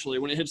for it eventually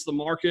when it hits the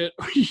market.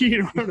 You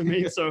know what I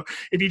mean? So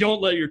if you don't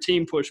let your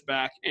team push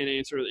back and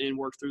answer and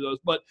work through those,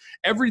 but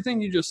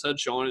everything you just said,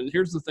 Sean, and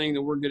here's the thing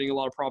that we're getting a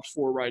lot of props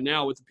for right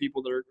now with the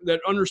people that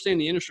understand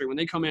the industry. When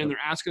they come in, they're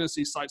asking us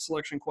these site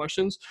selection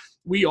questions.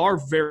 We are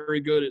very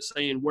good at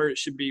saying where it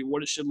should be,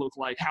 what it should look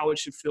like, how it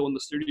should feel in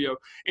the studio,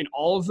 and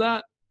all of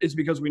that is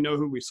because we know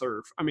who we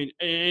serve. I mean,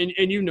 and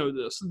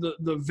this,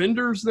 the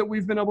vendors that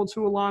we've been able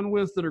to align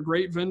with that are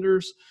great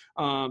vendors,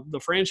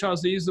 the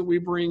franchisees that we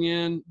bring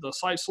in, the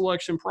site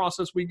selection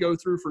process we go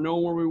through for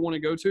knowing where we want to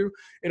go to,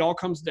 it all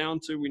comes down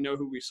to we know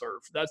who we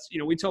serve. That's,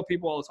 we tell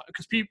people all the time,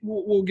 because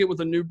people will get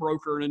with a new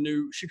broker in a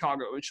new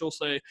Chicago, and she'll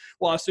say,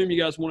 well, I assume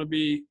you guys want to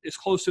be as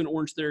close to an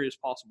Orange Theory as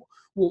possible.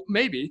 Well,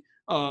 maybe.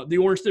 The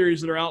Orange Theories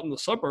that are out in the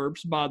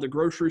suburbs by the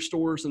grocery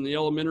stores and the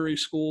elementary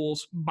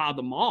schools, by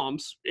the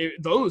moms,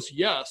 those,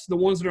 yes. The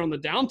ones that are in the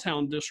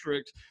downtown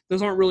district,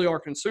 those aren't really our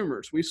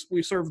consumers.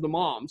 We serve the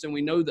moms, and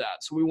we know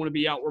that. So we want to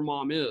be out where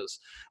mom is.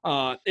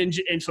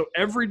 And so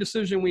every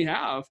decision we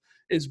have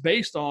is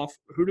based off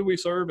who do we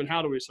serve and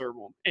how do we serve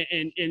them.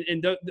 And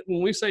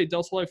when we say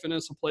Delta Life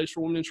Fitness is a place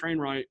for women to train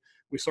right,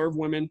 we serve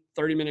women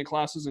 30-minute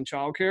classes in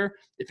childcare.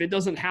 If it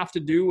doesn't have to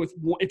do with,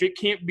 if it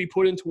can't be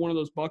put into one of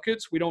those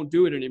buckets, we don't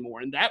do it anymore.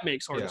 And that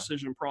makes our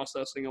decision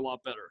processing a lot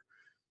better.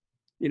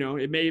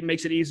 It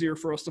makes it easier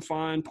for us to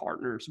find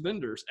partners,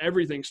 vendors.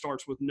 Everything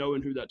starts with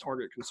knowing who that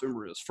target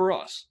consumer is for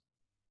us.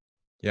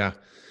 Yeah.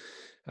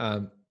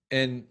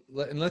 And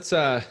let's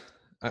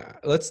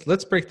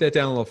break that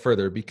down a little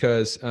further,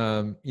 because,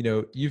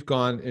 you've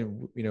gone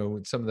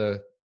and, some of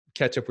the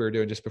catch up we were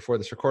doing just before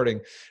this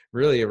recording,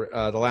 really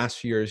the last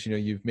few years,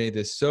 you've made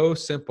this so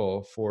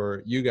simple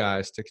for you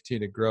guys to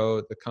continue to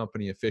grow the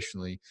company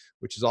efficiently,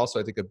 which is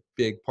also, I think, a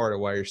big part of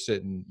why you're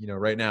sitting,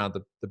 right now,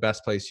 the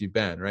best place you've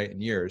been, right,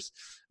 in years.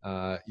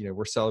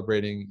 We're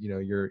celebrating,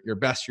 your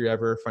best year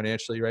ever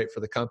financially, right, for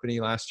the company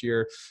last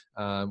year.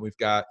 We've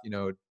got,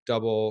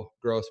 double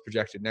growth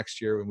projected next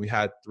year, when we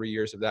had 3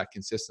 years of that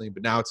consistently,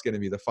 but now it's going to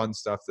be the fun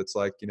stuff that's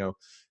like,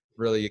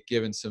 really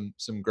giving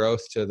some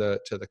growth to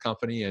the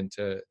company and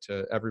to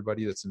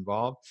everybody that's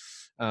involved.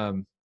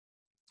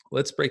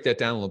 Let's break that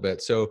down a little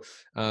bit. So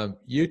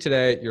you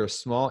today, you're a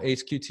small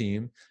HQ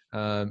team,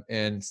 and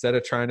instead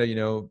of trying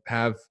to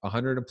have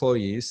 100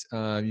 employees,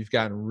 you've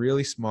gotten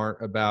really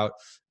smart about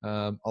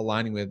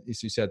aligning with,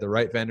 as you said, the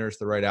right vendors,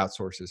 the right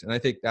outsources. And I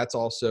think that's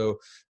also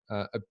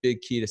a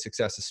big key to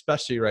success,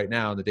 especially right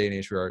now in the day and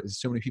age we are,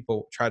 is so many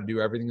people try to do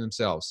everything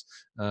themselves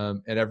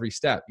at every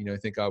step.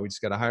 Think, oh, we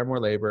just got to hire more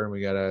labor, and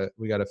we got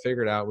to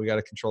figure it out. We got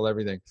to control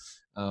everything.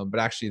 But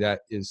actually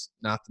that is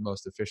not the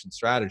most efficient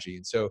strategy.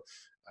 And so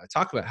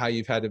talk about how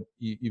you've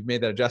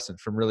made that adjustment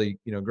from really,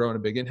 growing a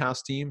big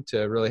in-house team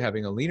to really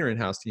having a leaner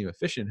in-house team,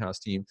 efficient in-house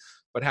team,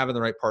 but having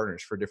the right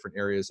partners for different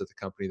areas of the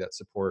company that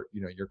support,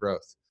 your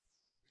growth.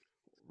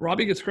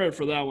 Robbie gets credit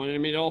for that one. I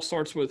mean, it all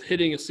starts with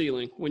hitting a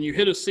ceiling. When you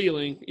hit a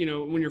ceiling,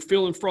 when you're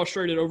feeling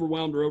frustrated,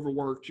 overwhelmed, or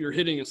overworked, you're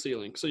hitting a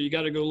ceiling. So you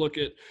got to go look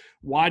at,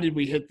 why did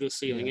we hit this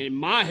ceiling? Yeah. And in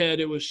my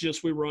head, it was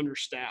just we were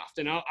understaffed.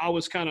 And I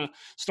was kind of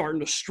starting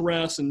to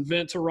stress and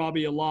vent to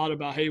Robbie a lot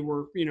about, hey,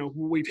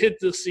 we've hit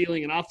this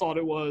ceiling. And I thought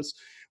it was,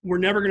 we're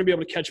never going to be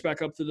able to catch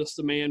back up to this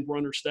demand. We're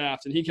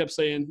understaffed. And he kept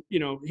saying,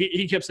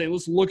 he kept saying,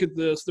 let's look at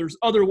this. There's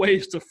other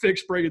ways to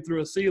fix breaking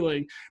through a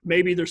ceiling.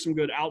 Maybe there's some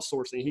good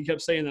outsourcing. He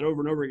kept saying that over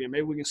and over again.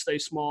 Maybe we can stay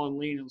small and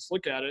lean and let's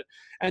look at it.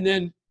 And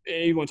then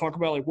you want to talk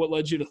about like what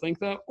led you to think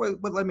that? Well,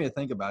 what led me to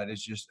think about it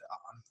is just,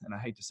 and I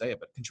hate to say it,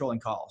 but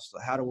controlling costs. So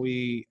how do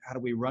we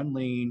run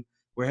lean?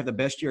 We have the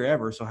best year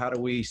ever. So how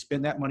do we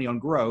spend that money on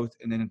growth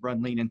and then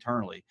run lean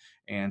internally?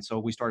 And so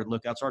we started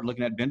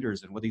looking at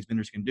vendors and what these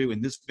vendors can do.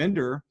 And this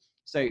vendor,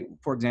 say,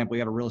 for example, we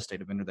got a real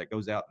estate vendor that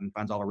goes out and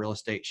finds all the real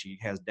estate. She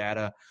has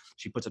data.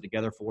 She puts it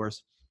together for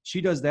us.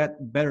 She does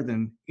that better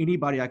than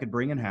anybody I could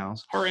bring in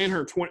house. Her and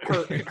her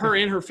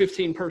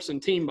 15-person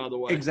team, by the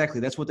way. Exactly.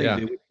 That's what they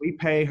do. We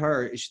pay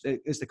her.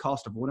 It's the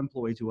cost of one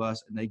employee to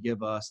us, and they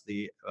give us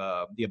the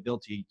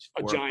ability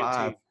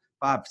for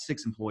five,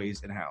 6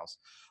 employees in house.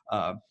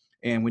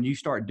 And when you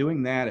start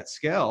doing that at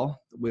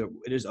scale,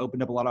 it has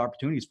opened up a lot of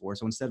opportunities for us.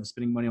 So instead of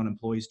spending money on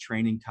employees,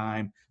 training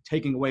time,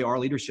 taking away our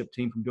leadership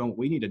team from doing what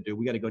we need to do,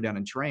 we got to go down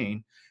and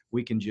train.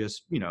 We can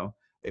just,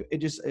 it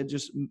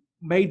just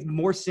made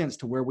more sense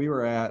to where we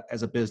were at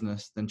as a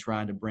business than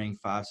trying to bring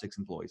 5, 6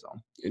 employees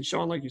on. And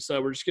Sean, like you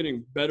said, we're just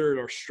getting better at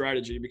our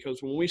strategy,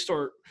 because when we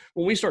start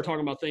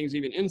talking about things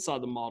even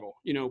inside the model,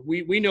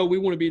 we know we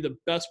want to be the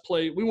best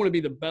we want to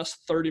be the best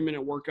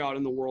 30-minute workout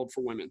in the world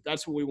for women.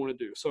 That's what we want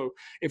to do. So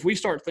if we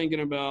start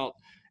thinking about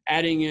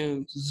adding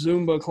in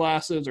Zumba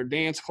classes or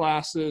dance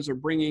classes or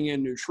bringing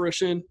in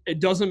nutrition,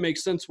 it doesn't make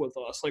sense with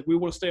us. Like, we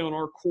want to stay on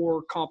our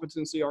core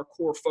competency, our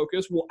core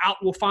focus.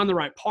 We'll find the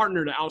right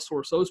partner to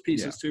outsource those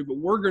pieces to, but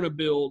we're going to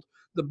build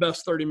the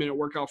best 30-minute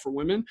workout for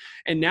women.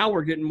 And now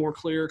we're getting more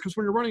clear, because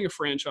when you're running a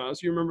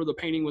franchise, you remember the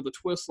painting with a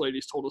twist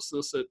ladies told us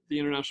this at the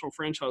International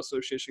Franchise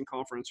Association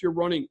conference. You're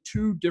running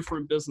 2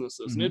 different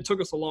businesses. And it took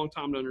us a long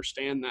time to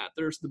understand that.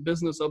 There's the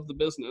business of the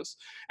business,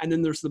 and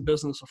then there's the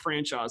business of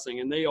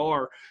franchising, and they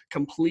are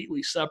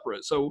completely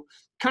separate. So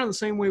kind of the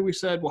same way we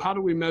said, well, how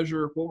do we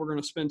measure what we're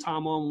going to spend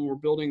time on when we're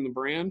building the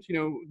brand?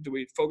 Do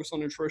we focus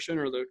on nutrition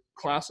or the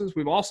classes?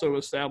 We've also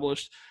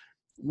established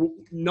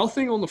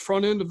nothing on the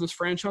front end of this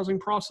franchising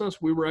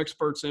process we were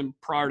experts in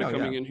prior to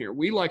coming in here.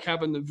 We like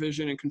having the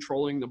vision and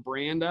controlling the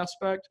brand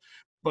aspect,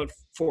 but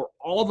for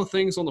all the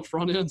things on the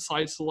front end,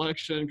 site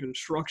selection,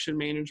 construction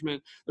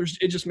management,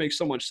 it just makes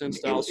so much sense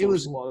to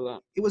outsource a lot of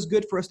that. It was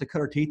good for us to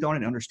cut our teeth on it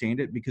and understand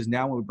it, because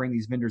now when we bring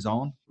these vendors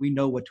on, we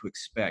know what to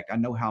expect. I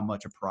know how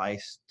much a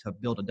price to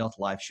build a Delta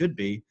Life should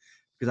be,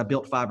 because I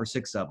built 5 or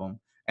 6 of them.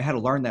 I had to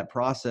learn that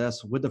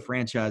process with the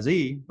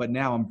franchisee, but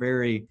now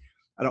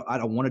I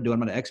don't want to do it. I'm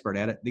not an expert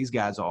at it. These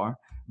guys are,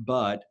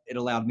 but it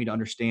allowed me to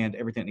understand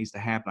everything that needs to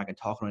happen. I can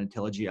talk on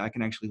IntelliG. I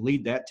can actually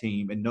lead that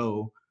team and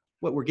know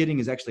what we're getting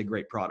is actually a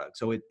great product.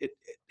 So it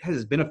has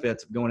its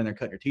benefits of going in there,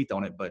 cutting your teeth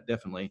on it, but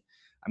definitely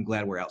I'm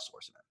glad we're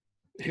outsourcing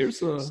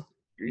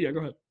it. Go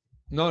ahead.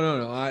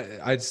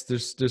 No.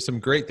 There's some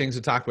great things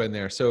to talk about in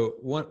there. So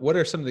what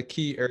are some of the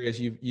key areas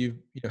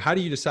how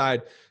do you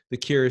decide the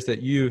key areas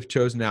that you've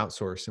chosen to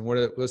outsource, and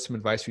what's some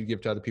advice you'd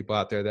give to other people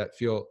out there that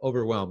feel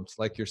overwhelmed,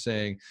 like you're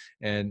saying,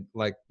 and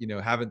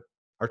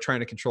are trying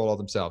to control all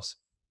themselves?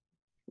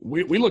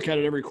 We look at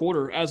it every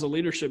quarter as a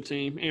leadership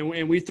team,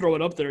 and we throw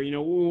it up there.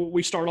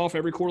 We start off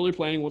every quarterly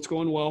planning, what's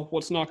going well,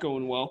 what's not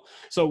going well.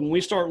 So when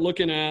we start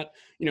looking at,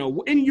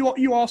 and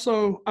you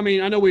also, I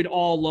know we'd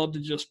all love to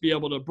just be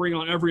able to bring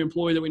on every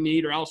employee that we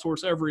need or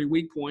outsource every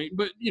weak point,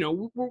 but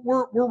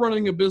we're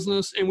running a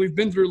business, and we've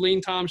been through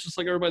lean times just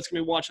like everybody's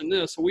going to be watching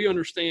this. So we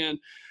understand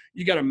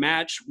you got to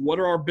match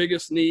what are our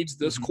biggest needs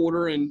this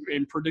quarter and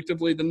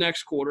predictably the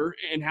next quarter,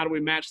 and how do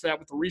we match that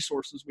with the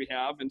resources we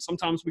have. And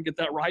sometimes we get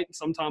that right and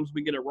sometimes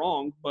we get it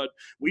wrong, but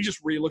we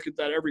just relook at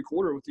that every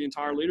quarter with the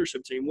entire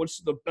leadership team.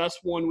 What's the best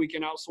one we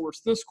can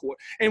outsource this quarter?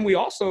 And we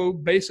also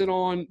base it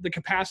on the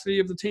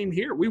capacity of the team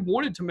here. We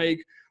wanted to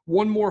make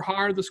one more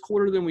hire this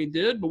quarter than we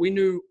did, but we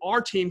knew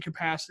our team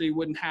capacity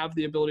wouldn't have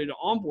the ability to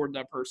onboard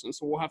that person.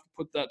 So we'll have to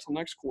put that till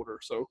next quarter.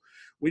 So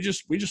we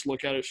just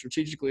look at it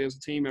strategically as a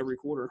team every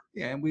quarter.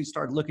 Yeah. And we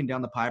started looking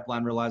down the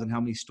pipeline, realizing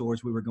how many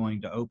stores we were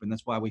going to open.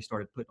 That's why we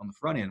started putting on the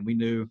front end. We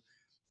knew,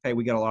 hey,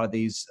 we got a lot of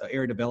these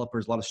area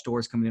developers, a lot of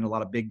stores coming in, a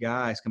lot of big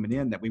guys coming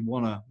in that we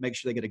want to make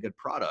sure they get a good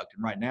product.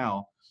 And right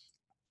now,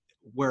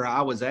 where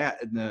I was at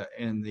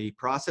in the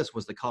process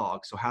was the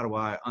cog. So how do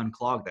I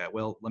unclog that?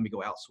 Well, let me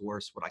go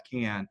outsource what I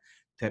can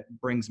that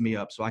brings me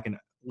up so I can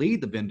lead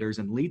the vendors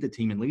and lead the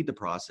team and lead the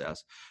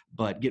process,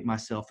 but get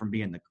myself from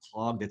being the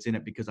clog that's in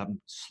it because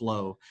I'm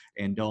slow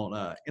and don't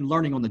and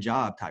learning on the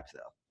job type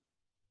stuff.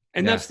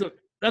 And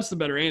That's the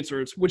better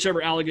answer. It's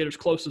whichever alligator's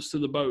closest to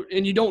the boat.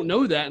 And you don't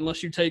know that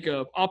unless you take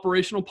a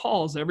operational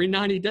pause every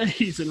 90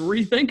 days and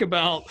rethink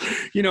about,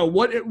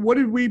 what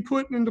did we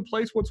put into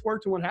place, what's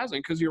worked and what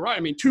hasn't. Because you're right. I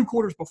mean, 2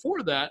 quarters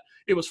before that,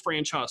 it was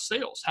franchise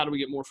sales. How do we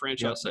get more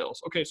franchise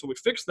sales? Okay, so we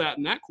fixed that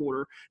in that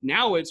quarter.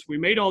 Now we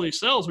made all these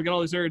sales. We got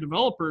all these area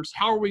developers.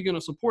 How are we going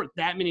to support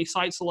that many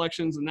site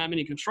selections and that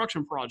many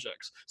construction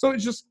projects? So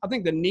it's just, I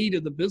think the need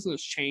of the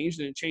business changed,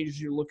 and it changes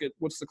you to look at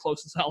what's the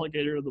closest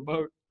alligator to the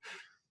boat.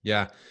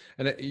 Yeah.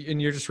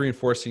 And you're just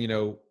reinforcing,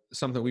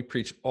 something we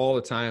preach all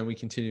the time. We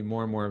continue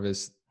more and more of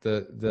is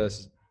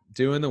the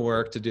doing the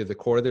work to do the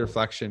quarterly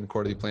reflection,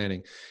 quarterly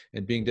planning,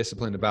 and being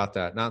disciplined about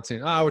that. Not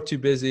saying, we're too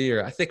busy,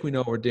 or I think we know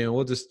what we're doing.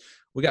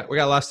 We got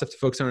a lot of stuff to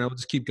focus on. We'll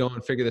just keep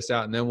going, figure this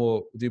out, and then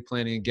we'll do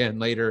planning again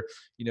later.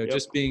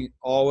 Just being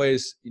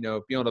always,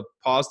 being able to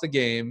pause the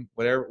game,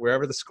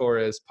 wherever the score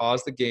is,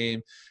 pause the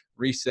game,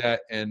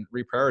 reset, and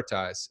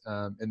reprioritize.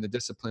 And the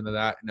discipline of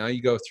that. Now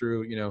you go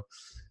through,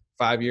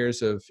 5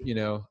 years of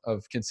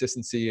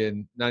consistency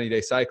in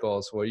 90-day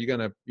cycles. Well, you're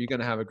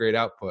gonna have a great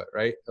output,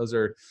 right? Those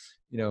are,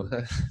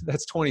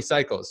 that's 20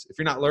 cycles. If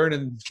you're not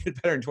learning to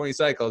get better in 20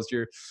 cycles,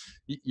 you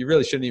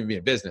really shouldn't even be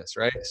in business,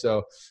 right?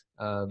 So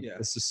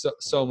this is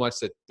so much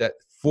that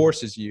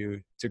forces you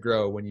to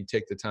grow when you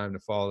take the time to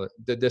follow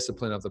the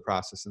discipline of the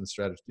process and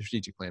the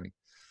strategic planning.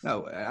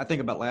 No, I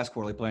think about last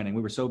quarterly planning.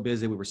 We were so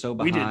busy. We were so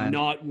behind. We did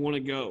not want to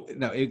go.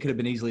 No, it could have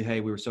been easily,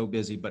 hey, we were so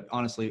busy. But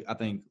honestly, I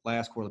think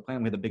last quarterly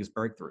planning, we had the biggest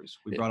breakthroughs.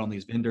 We brought on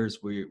these vendors.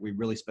 We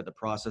really sped the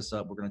process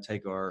up. We're going to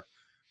take our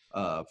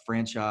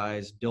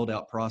franchise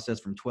build-out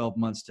process from 12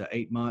 months to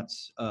 8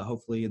 months,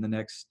 hopefully in the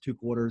next 2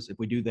 quarters. If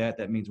we do that,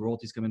 that means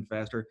royalties come in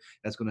faster.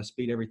 That's going to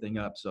speed everything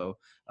up. So,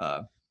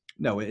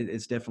 no,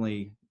 it's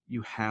definitely –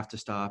 you have to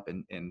stop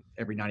and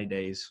every 90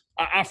 days.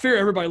 I fear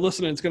everybody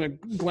listening is going to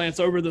glance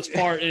over this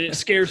part, and it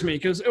scares me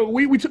because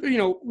we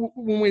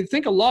when we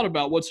think a lot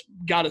about what's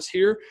got us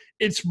here,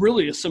 it's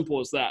really as simple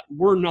as that.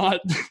 We're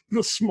not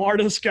the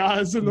smartest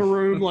guys in the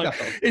room,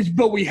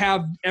 but we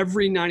have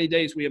every 90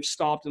 days we have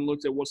stopped and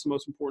looked at what's the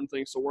most important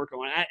things to work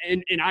on.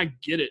 And I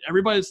get it.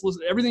 Everybody's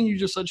listening. Everything you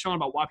just said, Sean,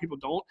 about why people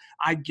don't,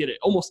 I get it.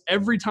 Almost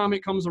every time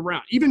it comes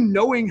around, even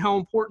knowing how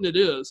important it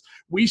is,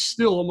 we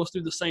still almost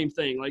do the same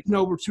thing. Like,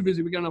 no, we're too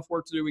busy. We got enough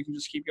work to do. We can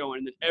just keep going.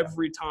 And then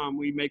every time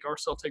we make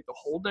ourselves take the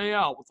whole day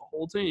out with the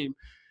whole team,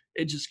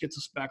 it just gets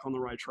us back on the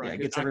right track. Yeah,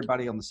 it gets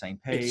everybody on the same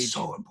page. It's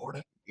so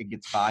important. It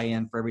gets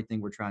buy-in for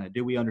everything we're trying to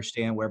do. We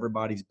understand where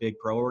everybody's big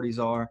priorities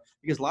are,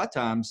 because a lot of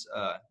times,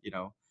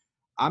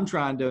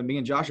 me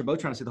and Josh are both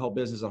trying to see the whole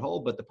business as a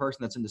whole, but the person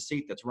that's in the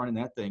seat that's running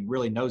that thing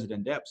really knows it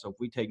in depth. So if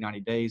we take 90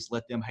 days,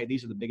 let them, hey,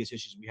 these are the biggest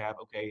issues we have.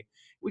 Okay,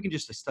 we can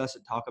just discuss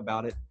it, talk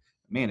about it.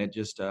 Man, it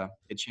just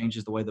it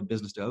changes the way the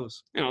business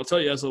goes. And I'll tell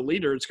you, as a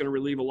leader, it's going to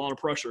relieve a lot of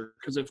pressure,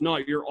 because if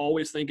not, you're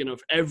always thinking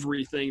of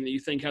everything that you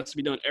think has to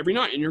be done every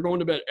night, and you're going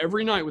to bed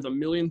every night with a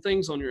million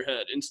things on your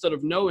head, instead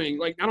of knowing,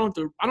 like, I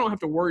don't have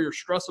to worry or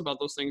stress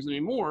about those things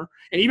anymore.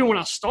 And even when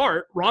I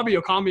start, Robbie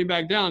will calm me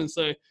back down and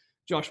say,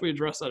 Josh, we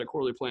addressed that at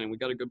quarterly planning. We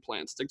got a good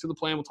plan. Stick to the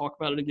plan. We'll talk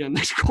about it again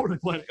next quarterly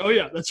planning. Oh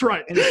yeah, that's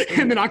right.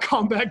 And then I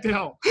calm back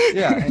down.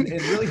 Yeah, and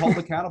really hold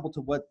accountable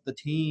to what the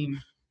team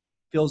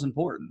feels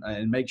important,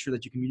 and make sure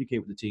that you communicate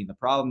with the team. The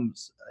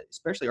problems,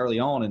 especially early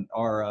on, and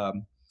our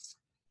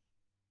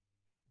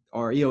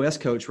EOS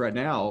coach right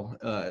now,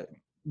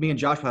 me and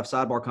Josh will have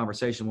sidebar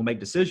conversation. We'll make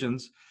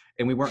decisions,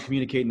 and we weren't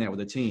communicating that with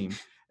the team.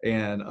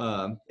 And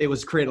it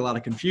was create a lot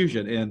of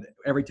confusion. And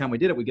every time we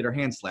did it, we get our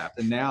hands slapped.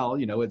 And now,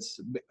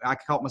 I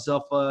caught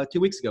myself 2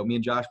 weeks ago. Me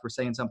and Josh were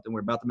saying something.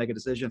 We're about to make a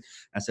decision.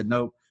 I said,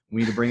 no,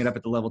 we need to bring it up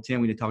at the level 10.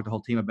 We need to talk to the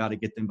whole team about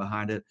it, get them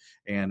behind it.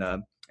 And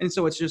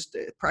so it's just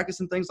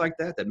practicing things like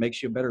that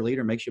makes you a better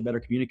leader, makes you a better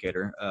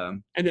communicator.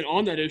 And then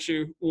on that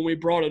issue, when we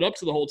brought it up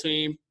to the whole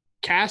team,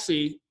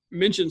 Cassie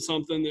mentioned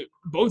something that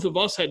both of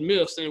us had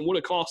missed, and it would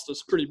have cost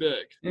us pretty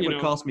big. It would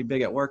cost me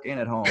big at work and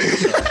at home.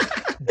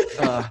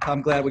 So,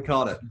 I'm glad we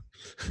caught it.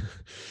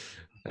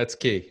 That's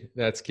key.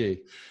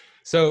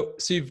 So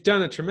you've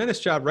done a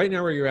tremendous job right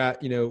now where you're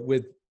at,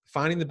 with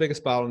finding the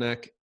biggest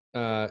bottleneck,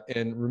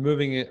 and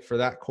removing it for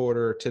that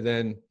quarter to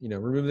then,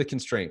 remove the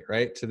constraint,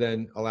 right? To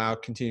then allow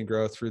continued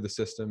growth through the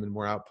system and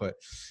more output.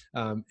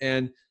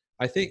 And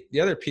I think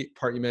the other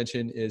part you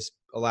mentioned is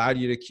allowed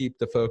you to keep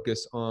the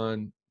focus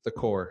on the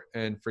core.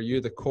 And for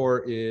you, the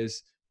core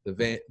is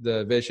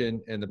the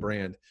vision and the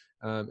brand.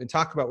 And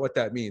talk about what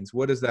that means.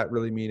 What does that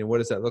really mean? And what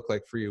does that look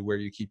like for you, where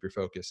you keep your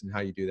focus and how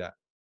you do that?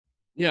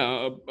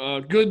 Yeah, a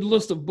good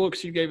list of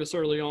books you gave us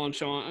early on,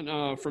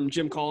 Sean, from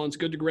Jim Collins,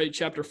 Good to Great,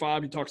 Chapter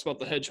 5. He talks about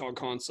the hedgehog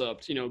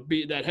concept,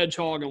 be that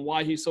hedgehog and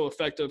why he's so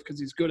effective, because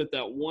he's good at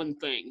that one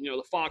thing.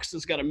 The fox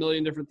has got a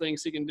million different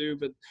things he can do.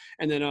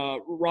 And then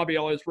Robbie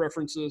always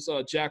references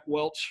Jack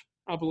Welch,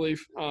 I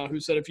believe, who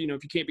said, if you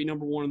can't be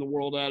number one in the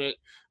world at it,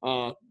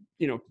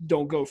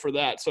 don't go for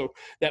that. So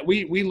that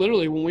we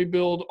literally, when we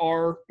build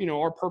our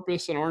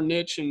purpose and our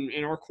niche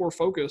and our core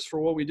focus for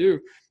what we do,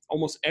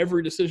 almost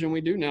every decision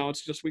we do now,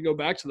 it's just we go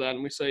back to that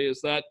and we say,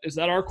 is that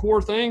our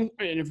core thing?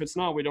 And if it's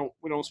not, we don't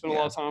spend a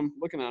lot of time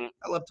looking at it.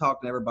 I love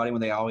talking to everybody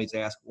when they always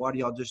ask, why do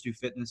y'all just do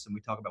fitness? And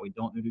we talk about we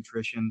don't do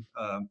nutrition.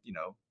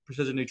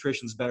 Precision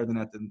nutrition is better than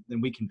that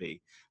than we can be.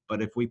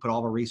 But if we put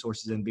all our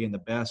resources in being the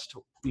best,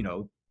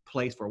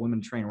 place for women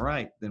to train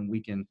right, then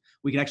we can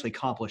actually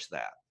accomplish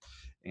that.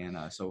 And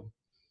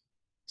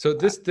So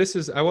this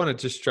is, I want to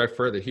just drive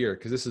further here,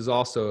 because this is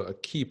also a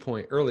key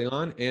point early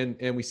on,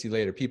 and we see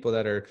later people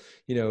that are,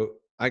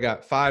 I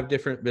got 5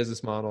 different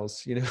business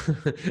models, and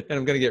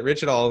I'm going to get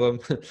rich at all of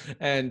them.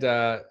 And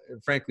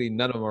frankly,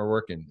 none of them are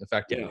working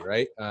effectively.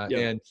 Right.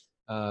 And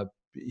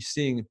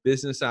seeing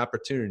business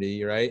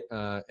opportunity, right.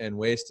 And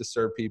ways to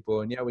serve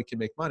people, and we can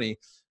make money,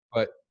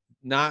 but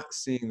not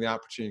seeing the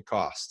opportunity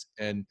cost.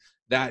 And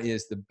that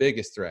is the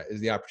biggest threat, is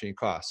the opportunity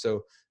cost.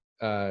 So,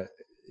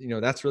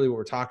 that's really what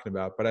we're talking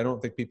about, but I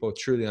don't think people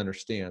truly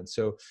understand.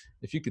 So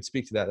if you could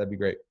speak to that, that'd be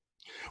great.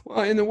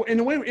 Well, in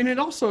the way, and it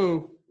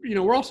also,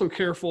 we're also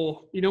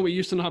careful, we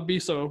used to not be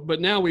so, but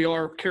now we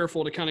are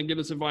careful to kind of give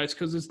this advice,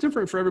 because it's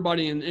different for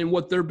everybody in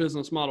what their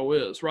business model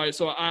is, right?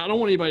 So I don't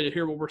want anybody to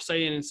hear what we're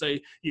saying and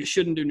say, you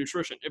shouldn't do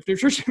nutrition. If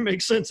nutrition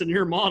makes sense in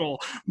your model,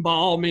 by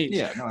all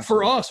means.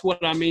 For us,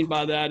 what I mean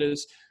by that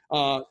is,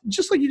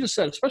 just like you just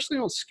said, especially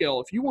on scale,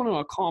 if you want to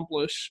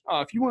accomplish,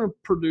 if you want to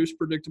produce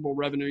predictable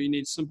revenue, you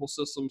need simple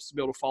systems to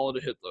be able to follow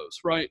to hit those,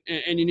 right?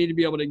 And you need to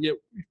be able to get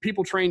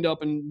people trained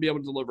up and be able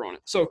to deliver on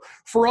it. So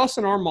for us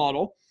in our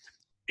model,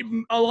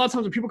 a lot of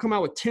times when people come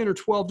out with 10 or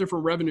 12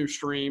 different revenue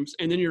streams,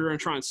 and then you're going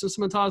to try and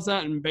systematize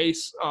that and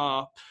base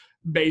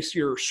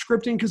your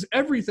scripting, because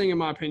everything, in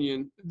my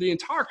opinion, the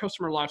entire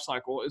customer life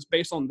cycle is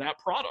based on that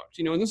product,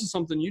 and this is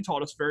something you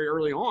taught us very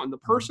early on. The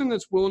person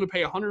that's willing to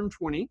pay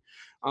 $120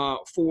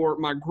 for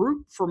my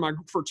group,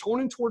 for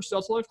toning towards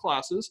Delta Life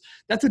classes,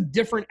 that's a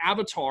different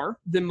avatar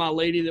than my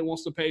lady that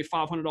wants to pay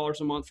 $500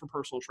 a month for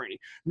personal training.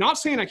 Not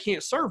saying I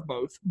can't serve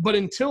both, but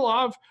until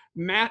I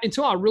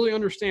really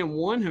understand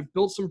one, have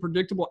built some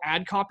predictable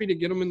ad copy to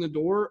get them in the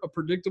door, a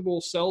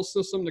predictable sales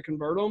system to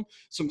convert them,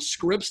 some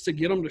scripts to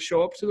get them to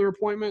show up to their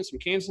appointment, some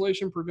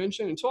cancellation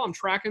prevention, until I'm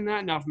tracking that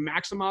and I've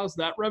maximized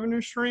that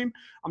revenue stream,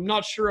 I'm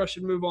not sure I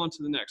should move on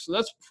to the next. So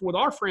that's with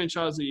our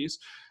franchisees.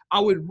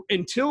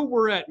 Until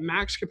we're at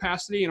max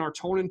capacity in our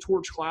tone and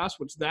torch class,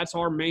 which that's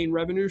our main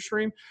revenue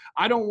stream,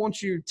 I don't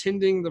want you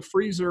tending the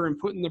freezer and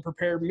putting the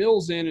prepared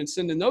meals in and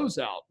sending those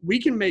out.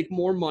 We can make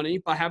more money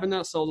by having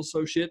that sales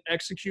associate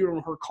execute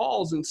on her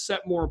calls and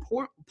set more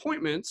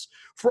appointments,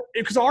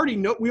 because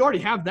we already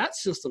have that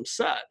system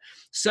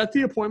set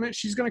the appointment.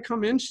 She's going to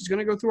come in, she's going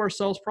to go through our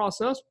sales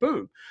process.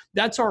 Boom.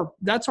 That's our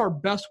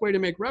best way to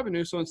make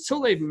revenue. So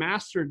until they've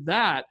mastered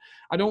that,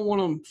 I don't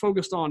want them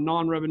focused on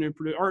non-revenue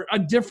or a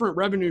different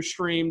revenue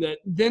stream that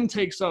then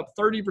takes up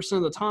 30%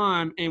 of the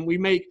time, and we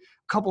make a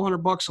couple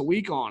 $100 a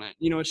week on it.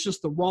 It's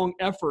just the wrong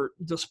effort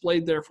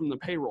displayed there from the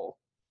payroll.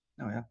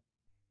 Oh yeah.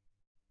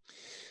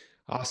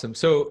 Awesome.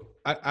 So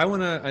I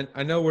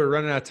know we're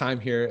running out of time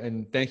here,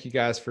 and thank you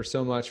guys for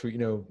so much for,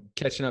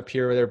 catching up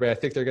here with everybody. I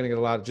think they're going to get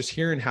a lot of just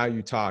hearing how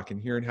you talk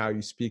and hearing how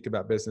you speak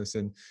about business,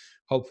 and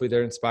hopefully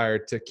they're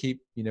inspired to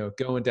keep,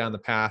 going down the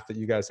path that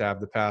you guys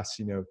have the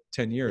past,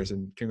 10 years,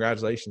 and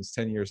congratulations,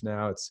 10 years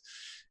now.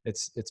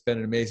 It's been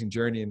an amazing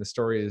journey, and the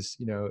story is,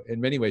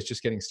 in many ways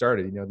just getting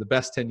started. The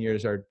best 10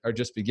 years are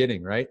just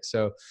beginning. Right.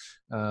 So,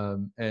 it's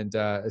going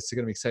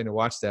to be exciting to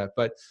watch that,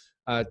 but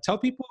tell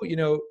people,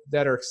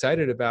 that are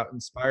excited about,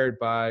 inspired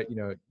by,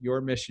 your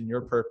mission,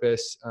 your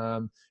purpose,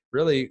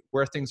 really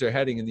where things are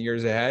heading in the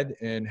years ahead,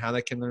 and how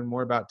they can learn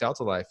more about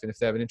Delta Life, and if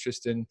they have an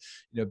interest in,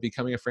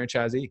 becoming a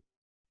franchisee.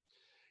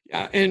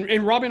 Yeah,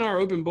 and Robbie and I are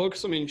open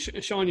books. I mean,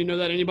 Sean,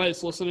 that anybody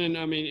that's listening,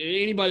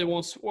 anybody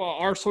wants,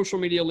 our social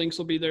media links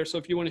will be there. So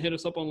if you want to hit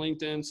us up on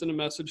LinkedIn, send a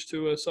message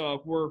to us.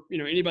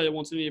 Anybody that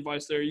wants any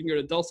advice there, you can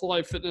go to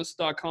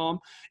DeltaLifeFitness.com.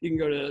 You can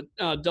go to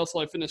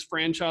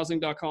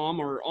DeltaLifeFitnessFranchising.com,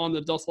 or on the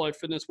Delta Life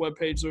Fitness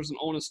webpage, there's an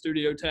Own a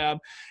Studio tab.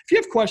 If you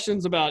have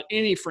questions about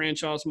any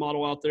franchise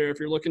model out there, if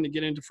you're looking to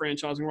get into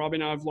franchising, Robbie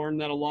and I have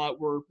learned that a lot.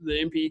 The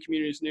MPE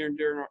community is near and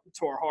dear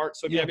to our heart.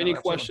 So if you have any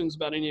questions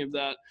about any of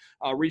that,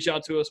 reach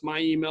out to us. My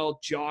email,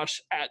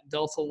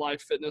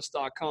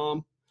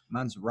 josh@DeltaLifeFitness.com.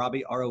 Mine's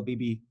Robbie,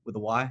 R-O-B-B with a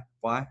Y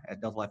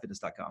at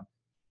DeltaLifeFitness.com.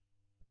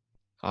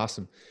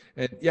 Awesome.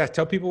 And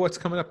tell people what's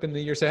coming up in the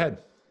years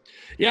ahead.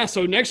 Yeah,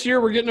 so next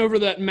year we're getting over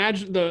that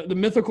the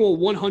mythical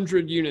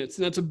 100 units,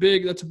 and that's a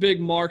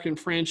big mark in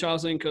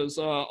franchising, because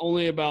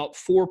only about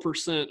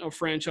 4% of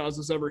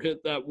franchises ever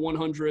hit that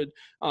 100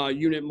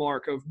 unit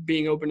mark of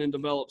being open and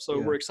developed. So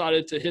we're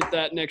excited to hit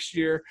that next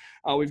year.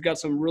 We've got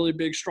some really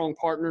big, strong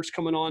partners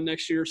coming on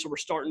next year, so we're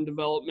starting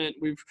development.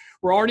 We're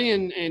already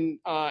in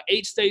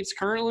 8 states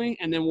currently,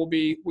 and then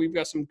we've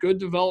got some good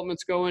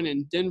developments going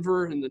in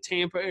Denver, in the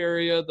Tampa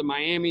area, the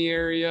Miami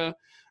area,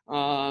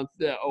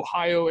 the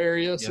Ohio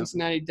area,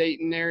 Cincinnati,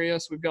 Dayton area.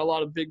 So we've got a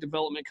lot of big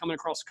development coming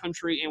across the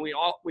country, and we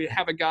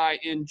have a guy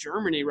in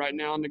Germany right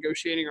now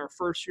negotiating our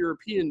first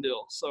European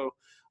deal. So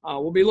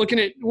we'll be looking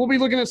at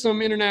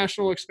some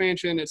international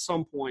expansion at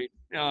some point,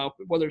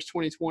 whether it's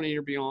 2020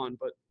 or beyond.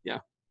 But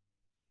yeah.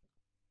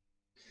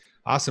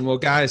 Awesome. Well,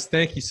 guys,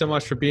 thank you so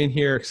much for being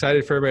here.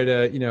 Excited for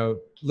everybody to,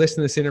 listen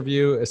to this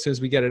interview as soon as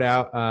we get it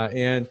out.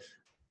 And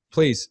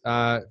please,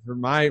 for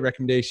my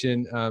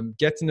recommendation,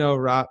 get to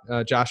know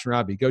Josh and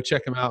Robbie. Go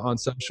check them out on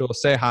social.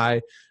 Say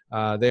hi.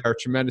 They are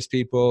tremendous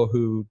people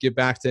who give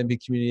back to the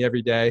NP community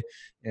every day.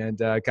 And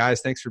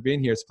guys, thanks for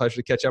being here. It's a pleasure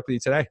to catch up with you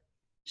today.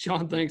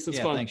 Sean, thanks. It's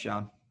fun. Thanks,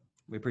 Sean.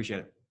 We appreciate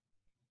it.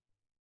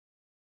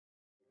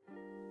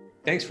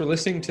 Thanks for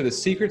listening to the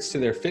Secrets to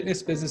Their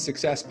Fitness Business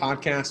Success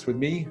podcast with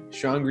me,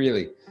 Sean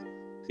Greeley.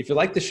 If you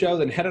like the show,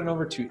 then head on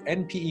over to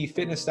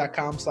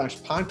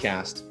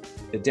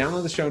npefitness.com/podcast to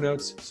download the show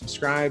notes,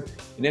 subscribe,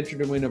 and enter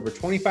to win over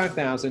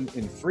 $25,000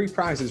 in free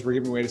prizes we're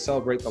giving away to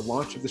celebrate the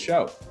launch of the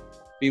show.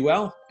 Be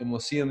well, and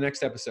we'll see you in the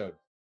next episode.